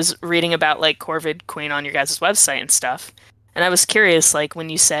reading about like Corvid Queen on your guys' website and stuff. And I was curious, like when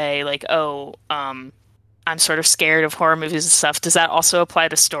you say like, I'm sort of scared of horror movies and stuff, does that also apply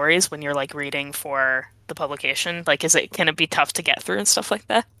to stories when you're like reading for the publication? Like can it be tough to get through and stuff like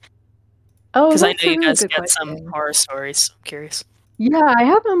that? Oh, because I know that's a you really guys good get question. some horror stories. I'm curious. Yeah, I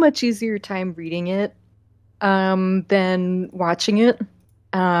have a much easier time reading it than watching it.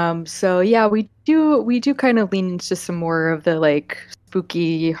 So yeah, we do kind of lean into some more of the like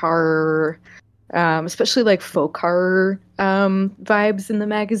spooky horror, especially like folk horror vibes in the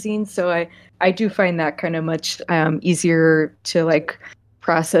magazine. So I do find that kind of much easier to like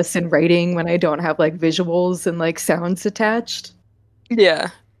process in writing when I don't have like visuals and like sounds attached. Yeah,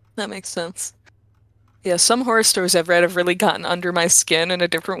 that makes sense. Yeah, some horror stories I've read have really gotten under my skin in a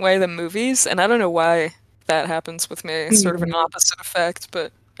different way than movies, and I don't know why that happens with me. It's sort of an opposite effect,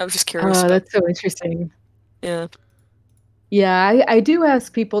 but I was just curious. Oh, that's so interesting. Yeah. Yeah, I do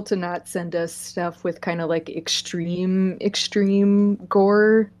ask people to not send us stuff with kind of like extreme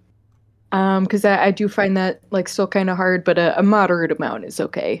gore. Because I do find that like still kind of hard, but a moderate amount is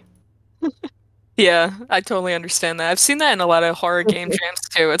okay. Yeah, I totally understand that. I've seen that in a lot of horror game jams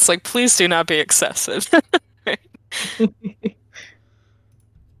too. It's like, please do not be excessive.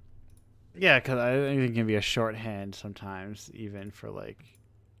 Yeah, because I think it can be a shorthand sometimes, even for like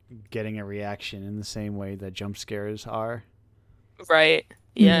getting a reaction in the same way that jump scares are. Right.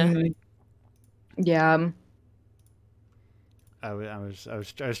 Yeah. Mhm. Yeah. I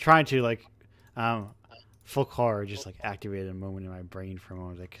was trying to like folk horror just like activated a moment in my brain for a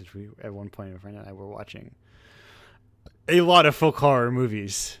moment because we at one point a friend and I were watching a lot of folk horror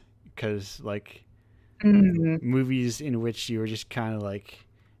movies because like movies in which you were just kind of like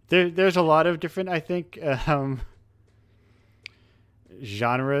there's a lot of different I think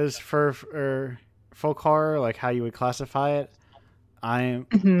genres for folk horror, like how you would classify it. I'm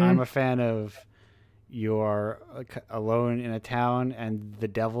a fan of you're alone in a town and the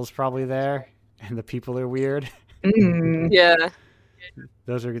devil's probably there and the people are weird. Yeah.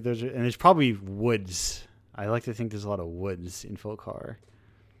 Those are and there's probably woods. I like to think there's a lot of woods in folk horror.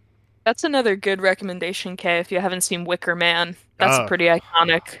 That's another good recommendation, Kay, if you haven't seen Wicker Man. That's a pretty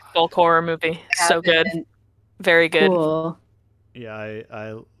iconic folk horror movie. So good. Very good. Cool. Yeah,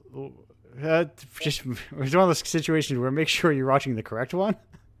 I just it's one of those situations where make sure you're watching the correct one.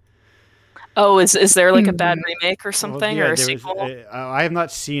 Oh, is there like a bad remake or something, well, yeah, or a sequel? I have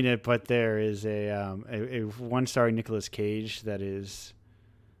not seen it, but there is a one starring Nicolas Cage that is,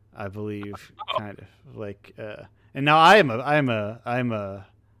 I believe, kind of like. And now I'm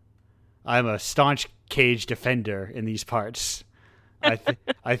a staunch Cage defender in these parts.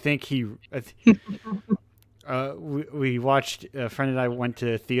 I think he. We watched a friend and I went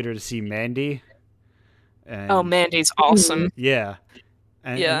to theater to see Mandy. And, Mandy's awesome. Yeah.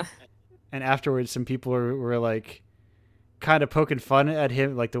 Yeah. And afterwards, some people were like, kind of poking fun at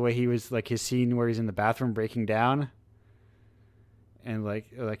him, like the way he was, like his scene where he's in the bathroom breaking down, and we're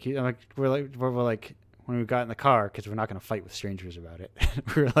like when we got in the car because we're not going to fight with strangers about it.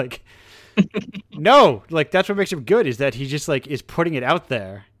 We were like, no, like that's what makes him good is that he just like is putting it out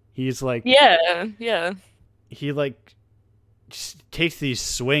there. He's like, yeah. He like just takes these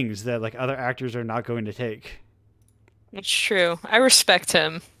swings that like other actors are not going to take. It's true. I respect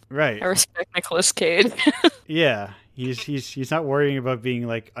him. Right. I respect Nicolas Cage. Yeah, he's not worrying about being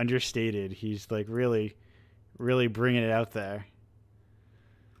like understated. He's like really, really bringing it out there.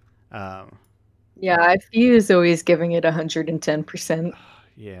 Yeah, he is always giving it 110%.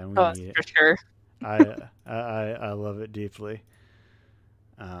 Yeah, for sure. I love it deeply.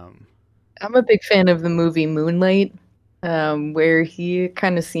 I'm a big fan of the movie Moonlight, where he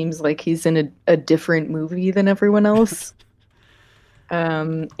kind of seems like he's in a different movie than everyone else.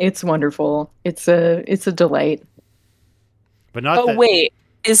 It's wonderful. It's a delight. But not. Wait,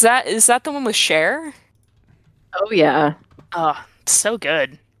 is that the one with Cher? Oh yeah. Oh, so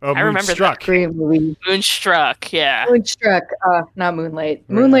good. Oh, I remember that. Moonstruck. Great movie. Moonstruck, yeah. Moonstruck. Not Moonlight.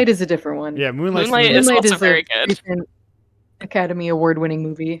 Right. Moonlight is a different one. Yeah, Moonlight is also very good. recent Academy Award-winning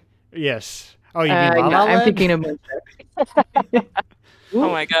movie. Yes. Oh, you mean La La Yeah, I'm Land? thinking of Moonstruck. Oh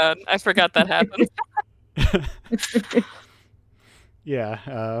my god, I forgot that happened.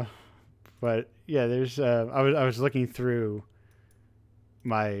 Yeah, but yeah, there's. I was looking through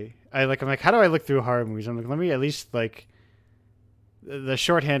I'm like, how do I look through horror movies? I'm like, let me at least like the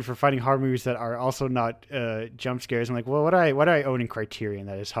shorthand for finding horror movies that are also not jump scares. I'm like, well, what do I own in Criterion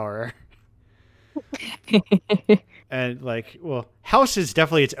that is horror? And like, well, House is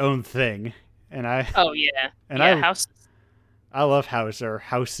definitely its own thing, and Oh yeah, and yeah. House. I love House, or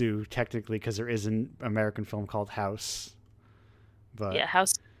Houseu technically, because there is an American film called House. But Yeah,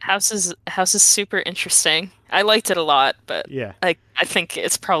 House is super interesting. I liked it a lot, but yeah, I think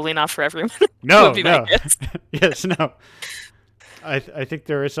it's probably not for everyone. no, would be my guess. Yes, no. I think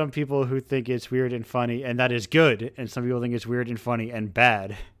there are some people who think it's weird and funny, and that is good, and some people think it's weird and funny and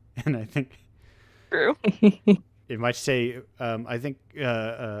bad, and I think True. it might say I think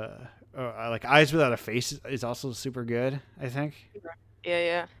like Eyes Without a Face is also super good. I think.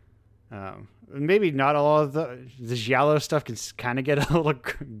 Yeah. Maybe not all of the giallo stuff can kind of get a little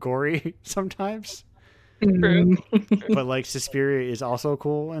gory sometimes, True. but like Suspiria is also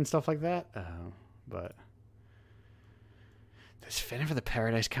cool and stuff like that. But does Phantom of the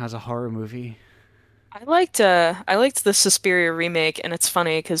Paradise count as a horror movie? I liked the Suspiria remake, and it's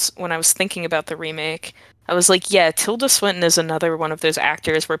funny because when I was thinking about the remake, I was like, yeah, Tilda Swinton is another one of those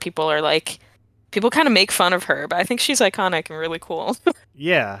actors where people kind of make fun of her, but I think she's iconic and really cool.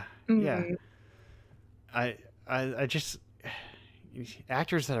 Yeah. Mm. I just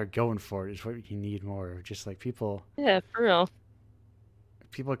actors that are going for it is what you need more of. Just like people Yeah, for real.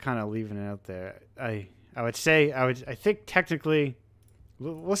 kind of leaving it out there. I think technically,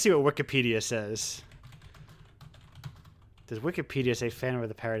 we'll see what Wikipedia says. Does Wikipedia say Phantom of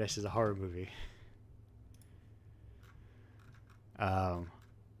the Paradise is a horror movie? I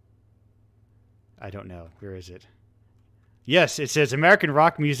don't know. Where is it? Yes, it says American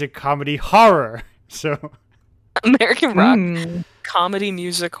rock music comedy horror. So American rock comedy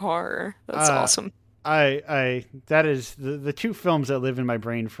music horror. That's Uh, awesome. that is the two films that live in my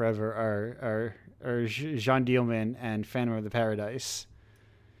brain forever are Jean Dielman and Phantom of the Paradise.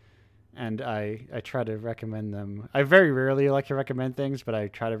 And I try to recommend them. I very rarely like to recommend things, but I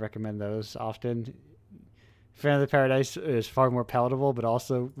try to recommend those often. Phantom of the Paradise is far more palatable, but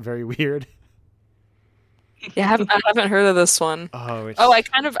also very weird. Yeah, I haven't heard of this one. Oh, it's,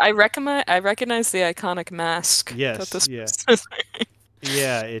 I recognize the iconic mask. Yes, that this yeah. person is wearing.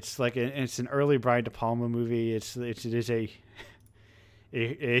 yeah, it's like it's an early Brian De Palma movie. It is a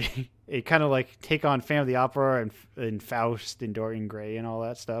kind of like take on Phantom of the Opera and Faust and Dorian Gray and all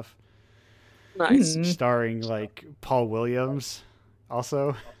that stuff. Nice. Starring like Paul Williams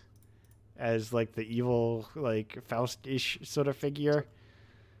also as like the evil like Faust-ish sort of figure.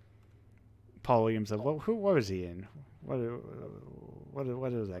 Paul Williams, what was he in? What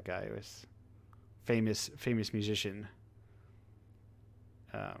was that guy? It was famous musician.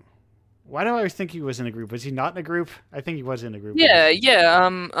 Why do I always think he was in a group? Was he not in a group? I think he was in a group. Yeah.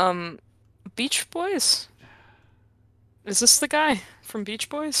 Beach Boys. Is this the guy from Beach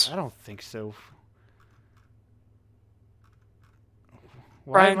Boys? I don't think so.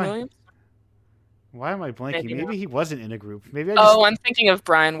 Brian Williams? Why am I blanking? Maybe he wasn't in a group. Maybe I'm thinking of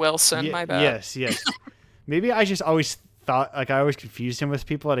Brian Wilson. My bad. Yes. Maybe I just always thought, like, I always confused him with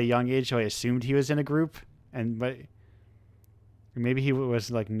people at a young age, so I assumed he was in a group, but maybe he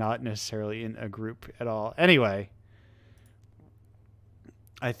was like not necessarily in a group at all. Anyway,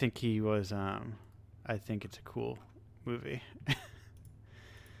 I think he was. I think it's a cool movie.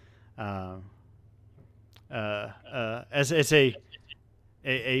 As a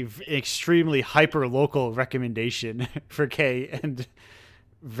extremely hyper local recommendation for Kay and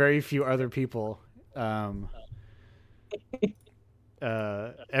very few other people.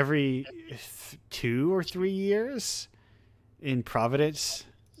 Every 2 or 3 years in Providence,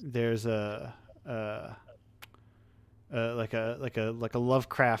 there's a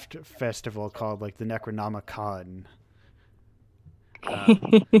Lovecraft festival called like the Necronomicon.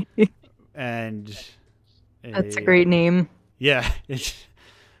 And that's a great name. Yeah,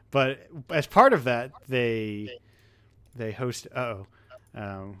 but as part of that, they host.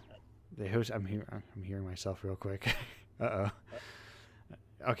 I'm hearing myself real quick.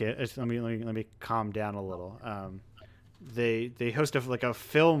 Okay, let me calm down a little. They host a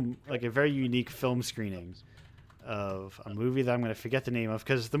film, like a very unique film screening of a movie that I'm going to forget the name of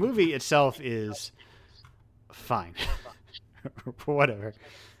because the movie itself is fine, whatever.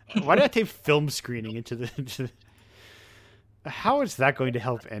 Why did I take film screening into the? How is that going to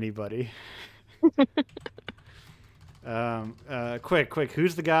help anybody? Quick.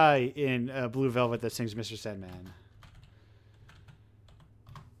 Who's the guy in Blue Velvet that sings "Mr. Sandman"?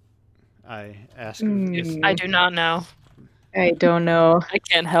 I ask. I do not know. I don't know. I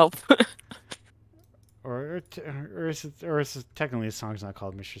can't help. Or is it technically the song's not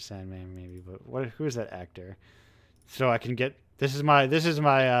called "Mr. Sandman"? Maybe, but who is that actor? So I can get. This is my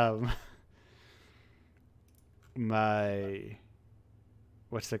my.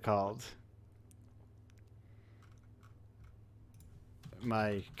 What's it called?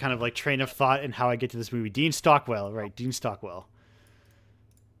 My kind of like train of thought and how I get to this movie. Dean Stockwell, right? Dean Stockwell.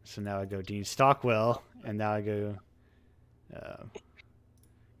 So now I go Dean Stockwell, and now I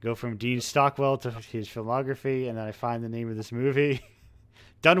go from Dean Stockwell to his filmography, and then I find the name of this movie,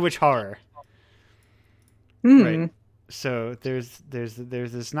 Dunwich Horror. Right. So there's this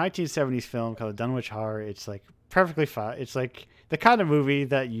 1970s film called Dunwich Horror. It's like perfectly fine. It's like the kind of movie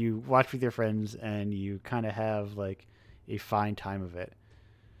that you watch with your friends and you kind of have like a fine time of it.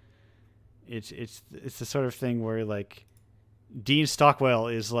 It's the sort of thing where like Dean Stockwell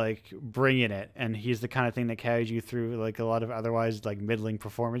is like bringing it, and he's the kind of thing that carries you through like a lot of otherwise like middling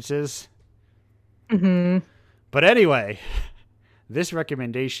performances. But anyway, this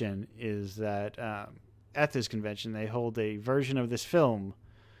recommendation is that at this convention they hold a version of this film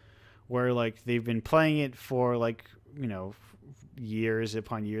where like they've been playing it for like, you know, years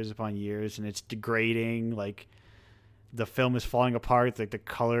upon years upon years, and it's degrading. Like the film is falling apart, like the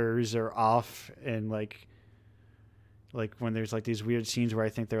colors are off, and like when there's like these weird scenes where I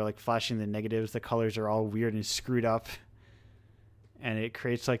think they're like flashing the negatives, the colors are all weird and screwed up, and it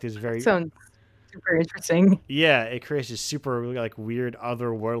creates like this very Sounds super interesting. Yeah, it creates this super like weird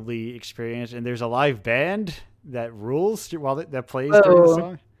otherworldly experience, and there's a live band that rules while that plays during the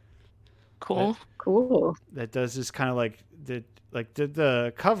song. Cool. That does this kind of like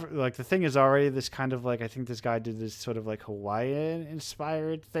the cover, like the thing is already this kind of like, I think this guy did this sort of like Hawaiian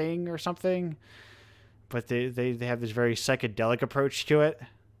inspired thing or something, but they have this very psychedelic approach to it.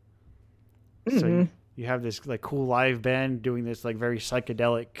 So you have this like cool live band doing this like very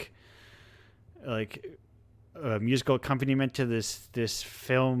psychedelic like musical accompaniment to this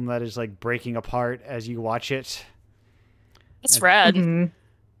film that is like breaking apart as you watch it. It's rad.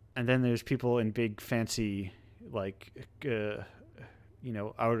 And then there's people in big fancy like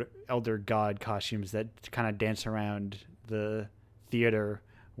elder god costumes that kind of dance around the theater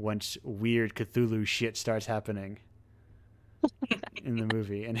once weird Cthulhu shit starts happening in the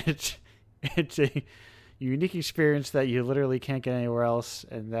movie, and it's a unique experience that you literally can't get anywhere else,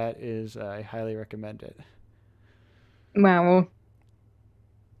 and that is I highly recommend it. Wow.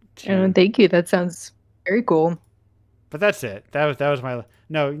 Thank you. That sounds very cool. But that's it. That was my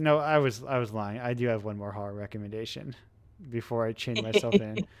no. I was lying. I do have one more horror recommendation before I chain myself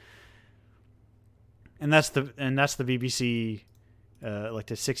in, and that's the BBC, like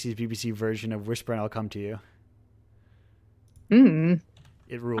the '60s BBC version of Whisper and I'll Come to You.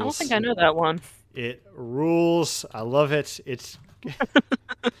 It rules. I don't think I know that one. It rules. I love it. It's.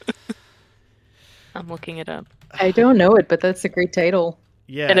 I'm looking it up. I don't know it, but that's a great title.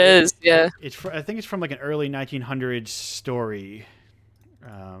 Yeah, it is. Yeah, I think it's from like an early 1900s story.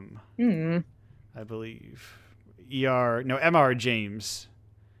 I believe. M.R. James.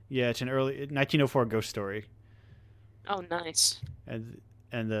 Yeah, it's an early 1904 ghost story. Oh, nice. And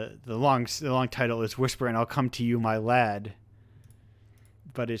the long title is Whisper and I'll Come to You, My Lad.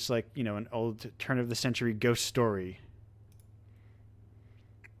 But it's like, you know, an old turn of the century ghost story.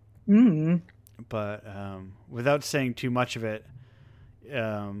 But without saying too much of it,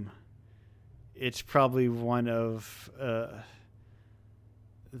 it's probably one of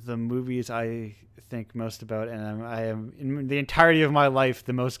the movies I think most about, and I am in the entirety of my life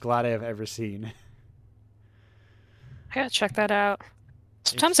the most glad I have ever seen. I gotta check that out.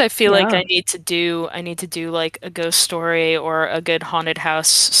 Sometimes I feel like I need to do like a ghost story or a good haunted house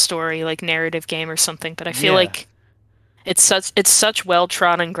story, like narrative game or something. But I feel like it's such well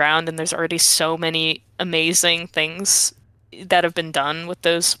trodden ground, and there's already so many amazing things that have been done with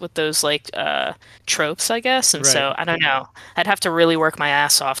those like tropes, I guess. And so I don't know. I'd have to really work my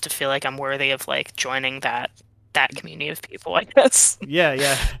ass off to feel like I'm worthy of like joining that community of people, I guess.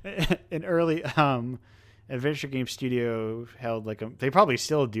 Yeah. An early Adventure Game Studio held like they probably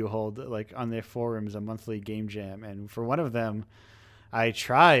still do hold like on their forums a monthly game jam, and for one of them I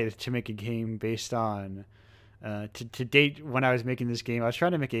tried to make a game based on to date when I was making this game I was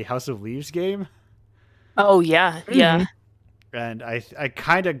trying to make a House of Leaves game. Oh yeah. And I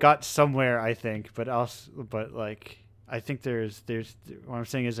kind of got somewhere, I think, but like I think there's what I'm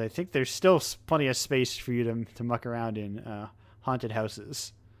saying is I think there's still plenty of space for you to muck around in haunted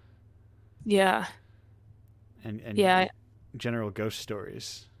houses Yeah. and Yeah. general ghost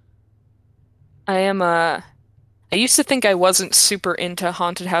stories. I am I used to think I wasn't super into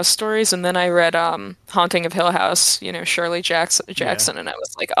haunted house stories, and then I read Haunting of Hill House, Shirley Yeah, Jackson, and I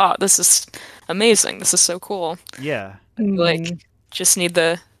was like, "Oh, this is amazing. This is so cool." yeah, Like, just need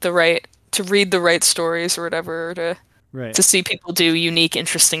the right to read the right stories or whatever right. to see people do unique,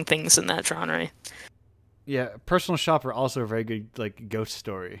 interesting things in that genre. Yeah, Personal Shopper also a very good like ghost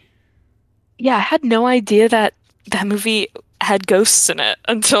story. Yeah, I had no idea that that movie had ghosts in it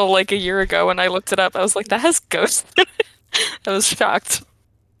until like a year ago when I looked it up. I was like, that has ghosts in it. I was shocked.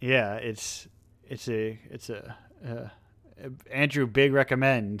 Yeah, it's a Andrew big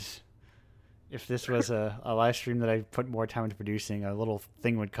recommend. If this was a live stream that I put more time into producing, a little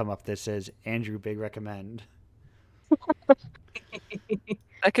thing would come up that says Andrew big recommend.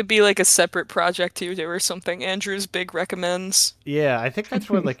 That could be like a separate project you do or something. Andrew's big recommends. Yeah, I think that's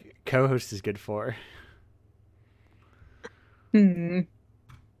what like co-host is good for. Hmm.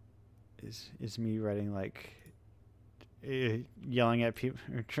 Is me writing like yelling at people,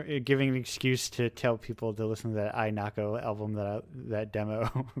 or giving an excuse to tell people to listen to that I Nako album that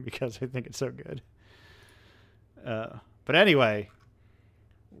demo because I think it's so good. But anyway,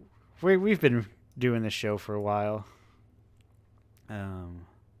 we've been doing this show for a while. I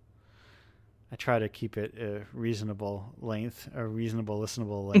try to keep it a reasonable length, a reasonable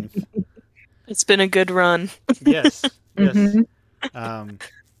listenable length. It's been a good run. Yes, yes. Mm-hmm.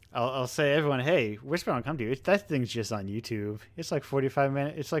 I'll say everyone, hey, Wishbound Come to You. That thing's just on YouTube. It's like 45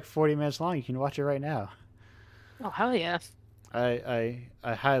 minutes. It's like 40 minutes long. You can watch it right now. Oh, hell yeah. I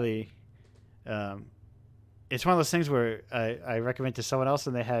highly. It's one of those things where I recommend to someone else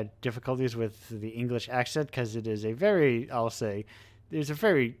and they had difficulties with the English accent because it is a very, I'll say, there's a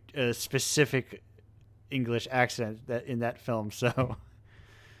very specific English accent that in that film. So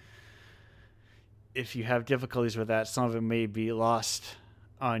if you have difficulties with that, some of it may be lost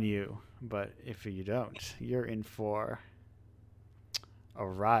on you. But if you don't, you're in for a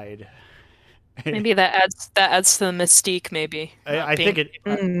ride. Maybe that adds to the mystique. Maybe I think it.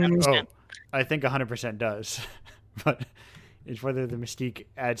 Mm. I think 100% does, but it's whether the mystique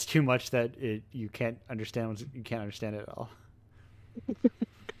adds too much that you can't understand it at all.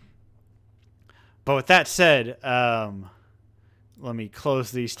 But with that said, let me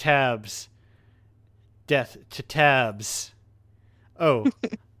close these tabs. Death to tabs. Oh,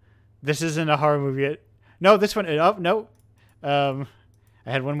 this isn't a horror movie yet. No, this one. Oh, no. I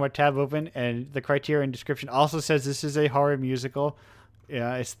had one more tab open, and the criterion description also says this is a horror musical.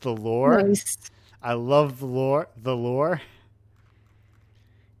 Yeah, it's The Lure. Nice. I love the lore. The Lure.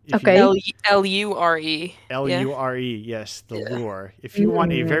 Okay. Lure. Lure. Yes, The Lure. If you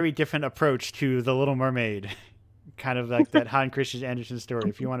want a very different approach to The Little Mermaid, kind of like that Hans Christian Andersen story.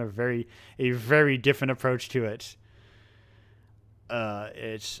 If you want a very different approach to it,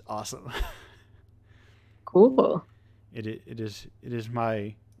 it's awesome. Cool. It is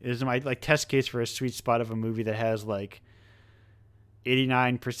my like test case for a sweet spot of a movie that has like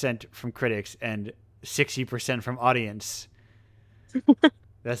 89% from critics and 60% from audience.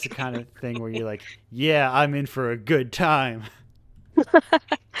 That's the kind of thing where you're like, yeah, I'm in for a good time.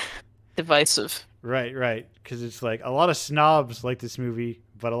 Divisive. Right. Because it's like a lot of snobs like this movie,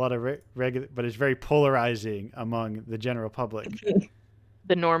 but a lot of but it's very polarizing among the general public.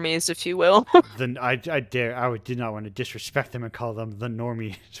 The normies, if you will. I did not want to disrespect them and call them the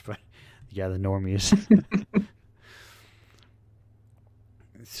normies, but yeah, the normies.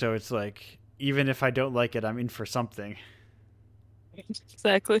 So it's like, even if I don't like it, I'm in for something.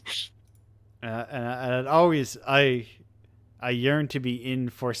 Exactly. And I yearn to be in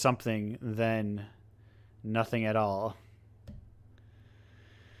for something than nothing at all.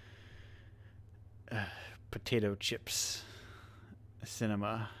 Potato chips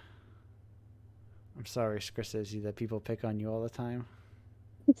cinema. I'm sorry, Scorsese, that people pick on you all the time.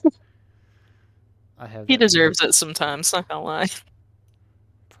 He deserves it sometimes, not gonna lie.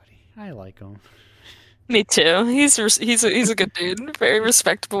 Buddy, I like him. Me too. He's a good dude. Very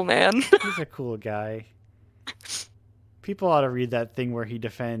respectable man. He's a cool guy. People ought to read that thing where he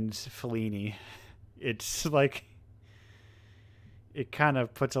defends Fellini. It's like, it kind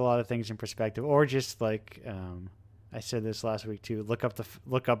of puts a lot of things in perspective. Or just like, I said this last week too. Look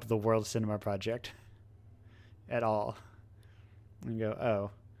up the World Cinema Project. At all, and go,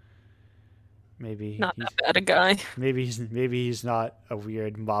 oh, maybe not that bad a guy. Maybe he's not a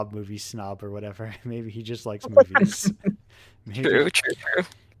weird mob movie snob or whatever. Maybe he just likes movies. True.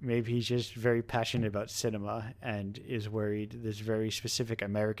 maybe he's just very passionate about cinema and is worried this very specific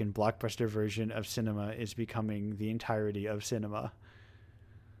American blockbuster version of cinema is becoming the entirety of cinema.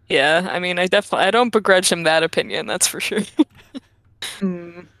 Yeah, I mean, I don't begrudge him that opinion, that's for sure.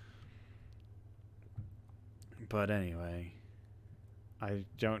 Mm. But anyway, I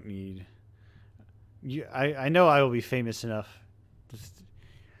don't need you. I know I will be famous enough.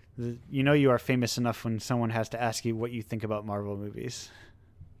 You know you are famous enough when someone has to ask you what you think about Marvel movies.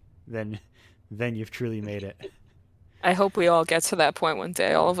 Then you've truly made it. I hope we all get to that point one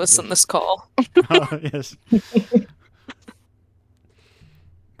day, all of us on this call. Oh, yes.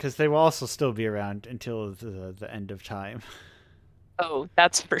 Because they will also still be around until the end of time. Oh,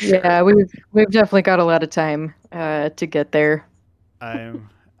 that's for sure. Yeah, we've definitely got a lot of time to get there. I'm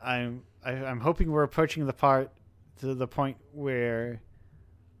hoping we're approaching the point where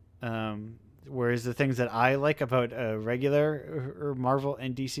whereas the things that I like about regular or Marvel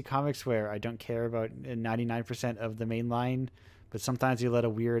and DC comics, where I don't care about 99% of the main line, but sometimes you let a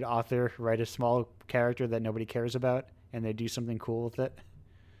weird author write a small character that nobody cares about, and they do something cool with it.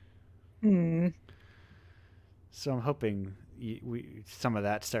 So I'm hoping some of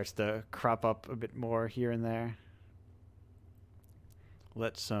that starts to crop up a bit more here and there. I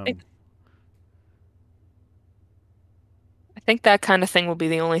think that kind of thing will be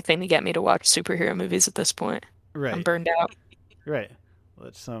the only thing to get me to watch superhero movies at this point. Right. I'm burned out. Right.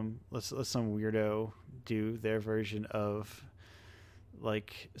 Let some weirdo do their version of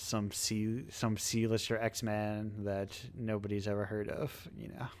like some C-lister X-Man that nobody's ever heard of. You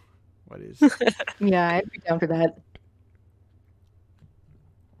know, what is? Yeah, I'd be down for that.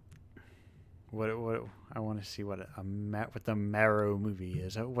 What I want to see what the Marrow movie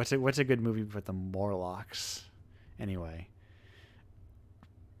is. What's a good movie with the Morlocks? Anyway,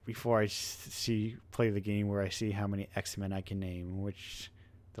 before I play the game where I see how many X-Men I can name, which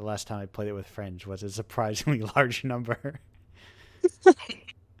the last time I played it with friends was a surprisingly large number.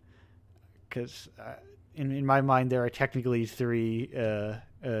 Because in my mind there are technically 3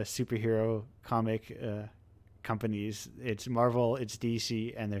 superhero comic companies. It's Marvel, it's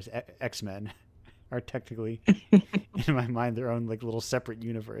DC, and there's X-Men are technically in my mind their own like little separate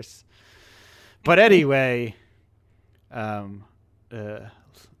universe. But anyway, my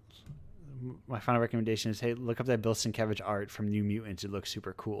final recommendation is, hey, look up that Bill Sienkiewicz art from New Mutants. It looks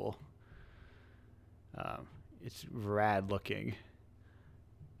super cool. It's rad looking.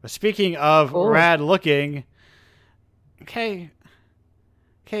 But speaking of rad looking, okay,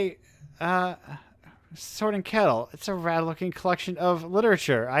 Sword and Kettle. It's a rad looking collection of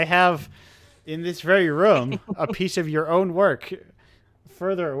literature. I have in this very room a piece of your own work.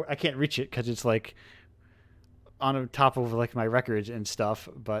 Further, I can't reach it because it's like on top of like my records and stuff.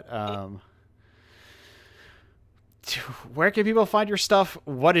 But where can people find your stuff?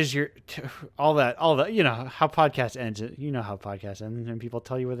 What is your all that? You know how podcast ends. You know how podcast ends, and people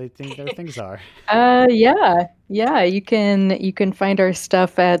tell you where they think their things are. Yeah. You can find our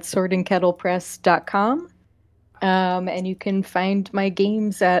stuff at swordandkettlepress.com. And you can find my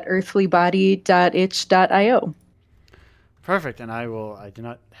games at earthlybody.itch.io. Perfect. And I did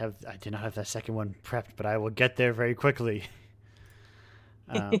not have that second one prepped, but I will get there very quickly.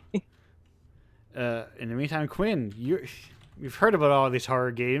 In the meantime, Quinn, you've heard about all these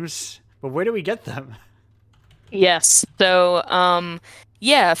horror games, but where do we get them? Yes. So,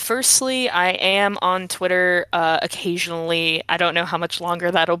 firstly, I am on Twitter occasionally. I don't know how much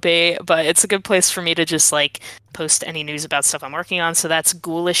longer that'll be, but it's a good place for me to just like post any news about stuff I'm working on. So that's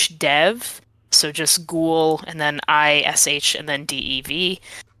Ghoulish Dev. So just Ghoul and then ISH and then DEV.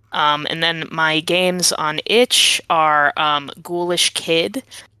 And then my games on itch are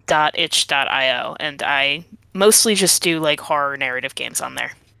ghoulishkid.itch.io, and I mostly just do like horror narrative games on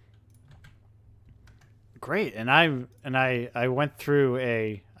there. Great. And I went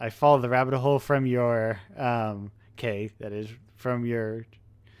through I followed the rabbit hole from your that is from your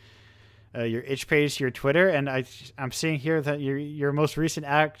itch page to your Twitter, and I'm seeing here that your most recent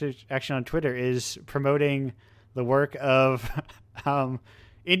action on Twitter is promoting the work of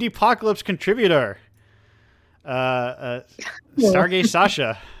Indiepocalypse contributor Stargaze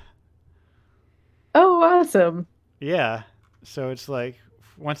Sasha. Oh, awesome. Yeah. So it's like,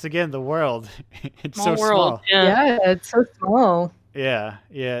 once again, the world. It's Small so world. small. Yeah, it's so small. Yeah.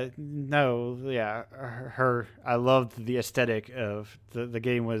 No, yeah. I loved the aesthetic of the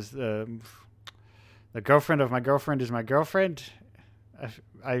game. Was the girlfriend of my girlfriend is my girlfriend.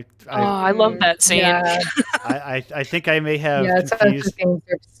 I love that scene. Yeah. I think I may have Some of the confused. things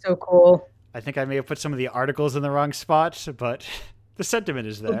are so cool. I think I may have put some of the articles in the wrong spot, but the sentiment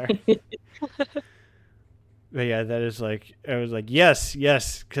is there. But yeah, that is like, I was like, yes,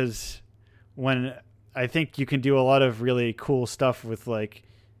 because when I think you can do a lot of really cool stuff with like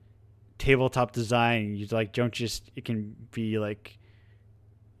tabletop design, you like don't just, it can be like,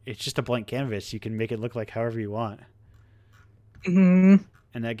 it's just a blank canvas. You can make it look like however you want. Hmm.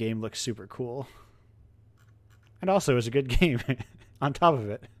 And that game looks super cool. And also, it was a good game on top of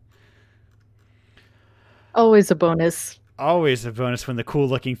it. Always a bonus. Always a bonus when the cool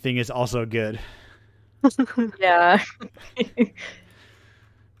looking thing is also good. Yeah.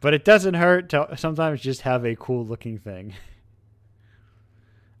 But it doesn't hurt to sometimes just have a cool looking thing.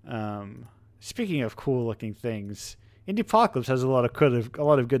 Speaking of cool looking things, Indiepocalypse has a lot of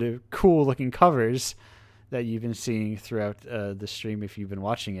good, cool looking covers that you've been seeing throughout the stream if you've been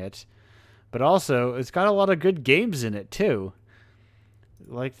watching it. But also, it's got a lot of good games in it too.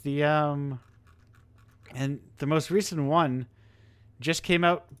 Like the and the most recent one just came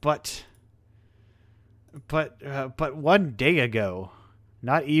out, but 1 day ago,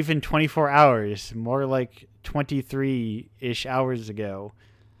 not even 24 hours, more like 23-ish hours ago.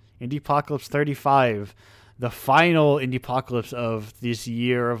 Indiepocalypse 35, the final Indiepocalypse of this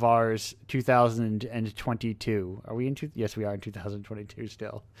year of ours, 2022. Are we in? Yes, we are in 2022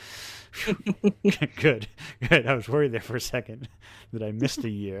 still. Good. I was worried there for a second that I missed a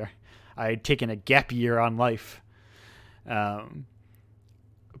year. I had taken a gap year on life.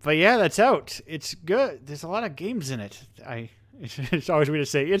 But yeah, that's out. It's good. There's a lot of games in it. It's always weird to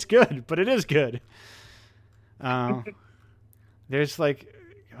say it's good, but it is good. There's like,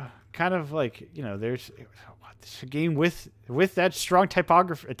 kind of like, there's a game with that strong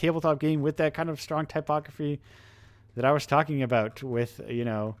typography, a tabletop game with that kind of strong typography that I was talking about with,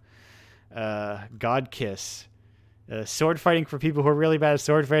 God Kiss. Sword fighting for people who are really bad at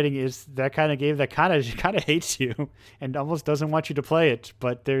sword fighting is that kind of game that kind of hates you and almost doesn't want you to play it.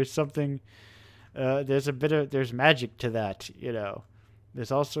 But there's something, there's magic to that.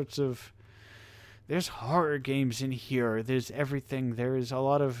 There's all sorts of, there's horror games in here. There's everything. There is a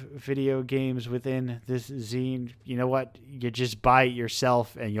lot of video games within this zine. You know what? You just buy it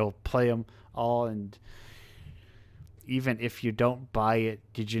yourself and you'll play them all. And even if you don't buy it,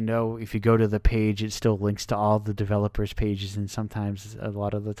 did you know if you go to the page, it still links to all the developers' pages, and sometimes, a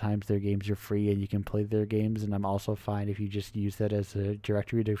lot of the times, their games are free and you can play their games. And I'm also fine if you just use that as a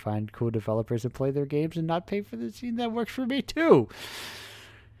directory to find cool developers and play their games and not pay for the scene. That works for me too.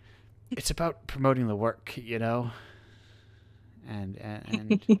 It's about promoting the work, and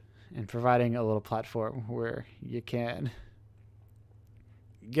and providing a little platform where you can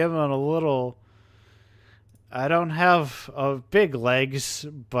give them a little. I don't have big legs,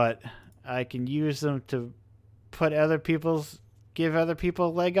 but I can use them to give other people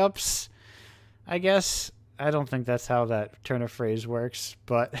leg ups, I guess. I don't think that's how that turn of phrase works,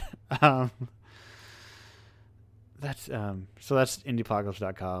 but that's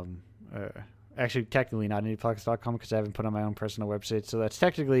indiepocalypse.com. Actually, technically not indiepocalypse.com because I haven't put on my own personal website. So that's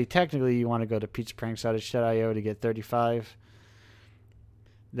technically you want to go to pizzapranks.itch.io to get 35.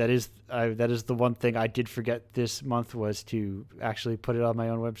 That is the one thing I did forget this month was to actually put it on my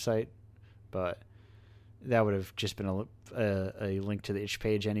own website, but that would have just been a link to the itch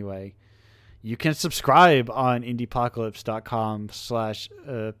page anyway. You can subscribe on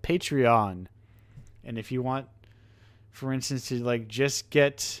indiepocalypse.com/Patreon, and if you want, for instance, to like just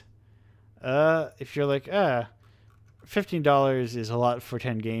get, if you're like, $15 is a lot for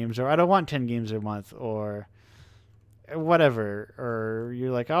 10 games, or I don't want 10 games a month, or whatever, or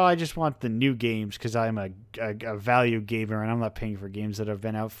you're like, I just want the new games because I'm a value gamer and I'm not paying for games that have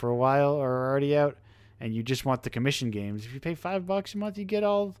been out for a while or are already out, and you just want the commission games. If you pay $5 a month, you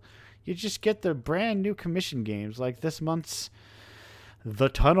just get the brand new commission games, like this month's The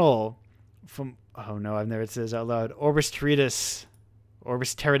Tunnel from, oh no, I've never said this out loud, Orbis Terratus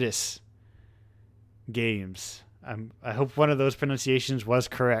games. I hope one of those pronunciations was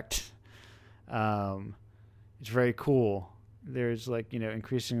correct. It's very cool. There's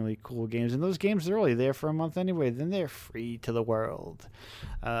increasingly cool games, and those games are only there for a month anyway. Then they're free to the world.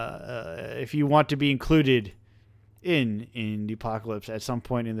 If you want to be included in Indiepocalypse at some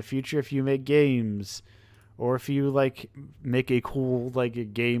point in the future, if you make games, or if you make a cool a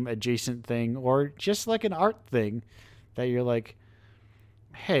game adjacent thing, or just an art thing that you're like,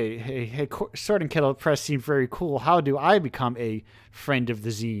 hey, Sword and Kettle Press seemed very cool. How do I become a friend of the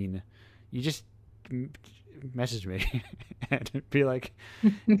zine? You just message me and be like,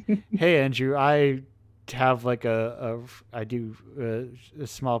 hey Andrew, I have I do a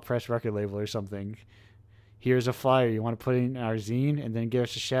small press record label or something. Here's a flyer. You want to put in our zine and then give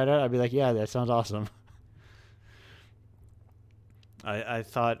us a shout out? I'd be like, yeah, that sounds awesome. I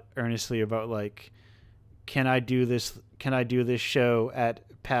thought earnestly about can I do this? Can I do this show at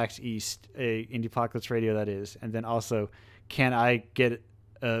PAX East, Indiepocalypse Radio, that is, and then also, can I get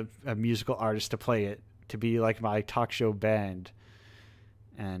a musical artist to play it, to be like my talk show band?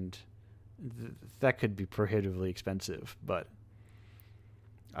 And that could be prohibitively expensive, but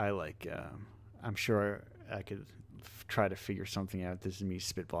I'm sure I could try to figure something out. This is me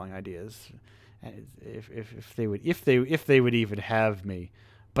spitballing ideas, if they would even have me.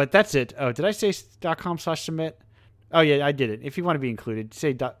 But that's it. Oh, did I say .com/submit? Oh yeah, I did it. If you want to be included, say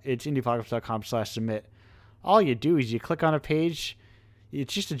it's indiepocalypse.com/submit. All you do is you click on a page.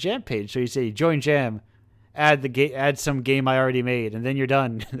 It's just a jam page. So you say join jam, add some game I already made, and then you're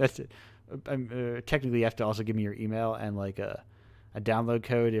done. That's it. Technically, you have to also give me your email and like a download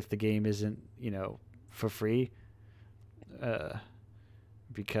code if the game isn't, for free.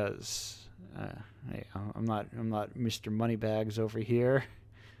 Because hey, I'm not Mr. Moneybags over here.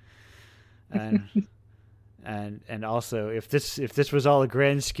 And also, if this was all a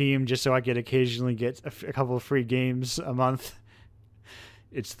grand scheme just so I could occasionally get a couple of free games a month,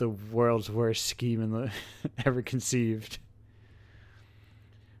 it's the world's worst scheme ever conceived.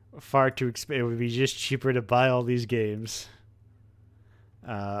 Far too expensive. It would be just cheaper to buy all these games.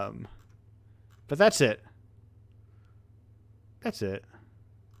 But that's it. That's it.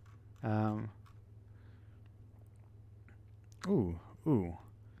 Ooh.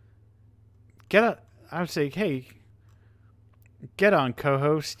 I would say, hey, get on,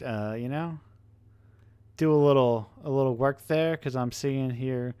 co-host. Do a little work there, because I'm seeing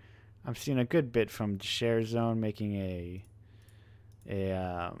a good bit from Share Zone making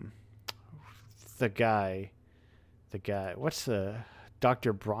the guy, what's the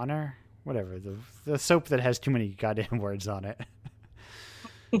Dr. Bronner? Whatever, the soap that has too many goddamn words on it.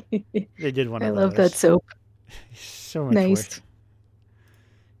 They did one of those. I love that soap. So much nice. Words.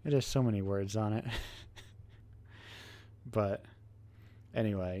 It has so many words on it. But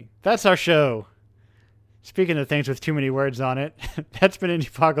anyway, that's our show. Speaking of things with too many words on it, that's been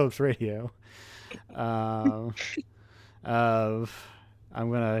Indiepocalypse Radio. I'm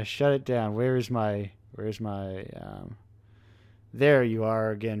gonna shut it down. Where's my there you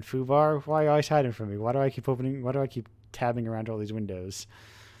are again, Fubar. Why are you always hiding from me? Why do I keep tabbing around all these windows?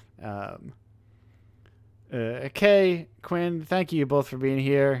 Okay, Quinn, thank you both for being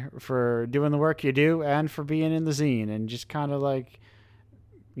here, for doing the work you do, and for being in the zine, and just kind of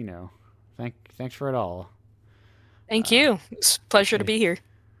thanks for it all. Thank you. It's a pleasure to be here.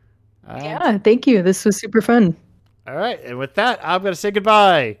 Yeah, thank you. This was super fun. All right, and with that, I'm going to say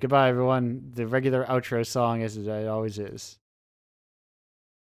goodbye. Goodbye, everyone. The regular outro song, as it always is.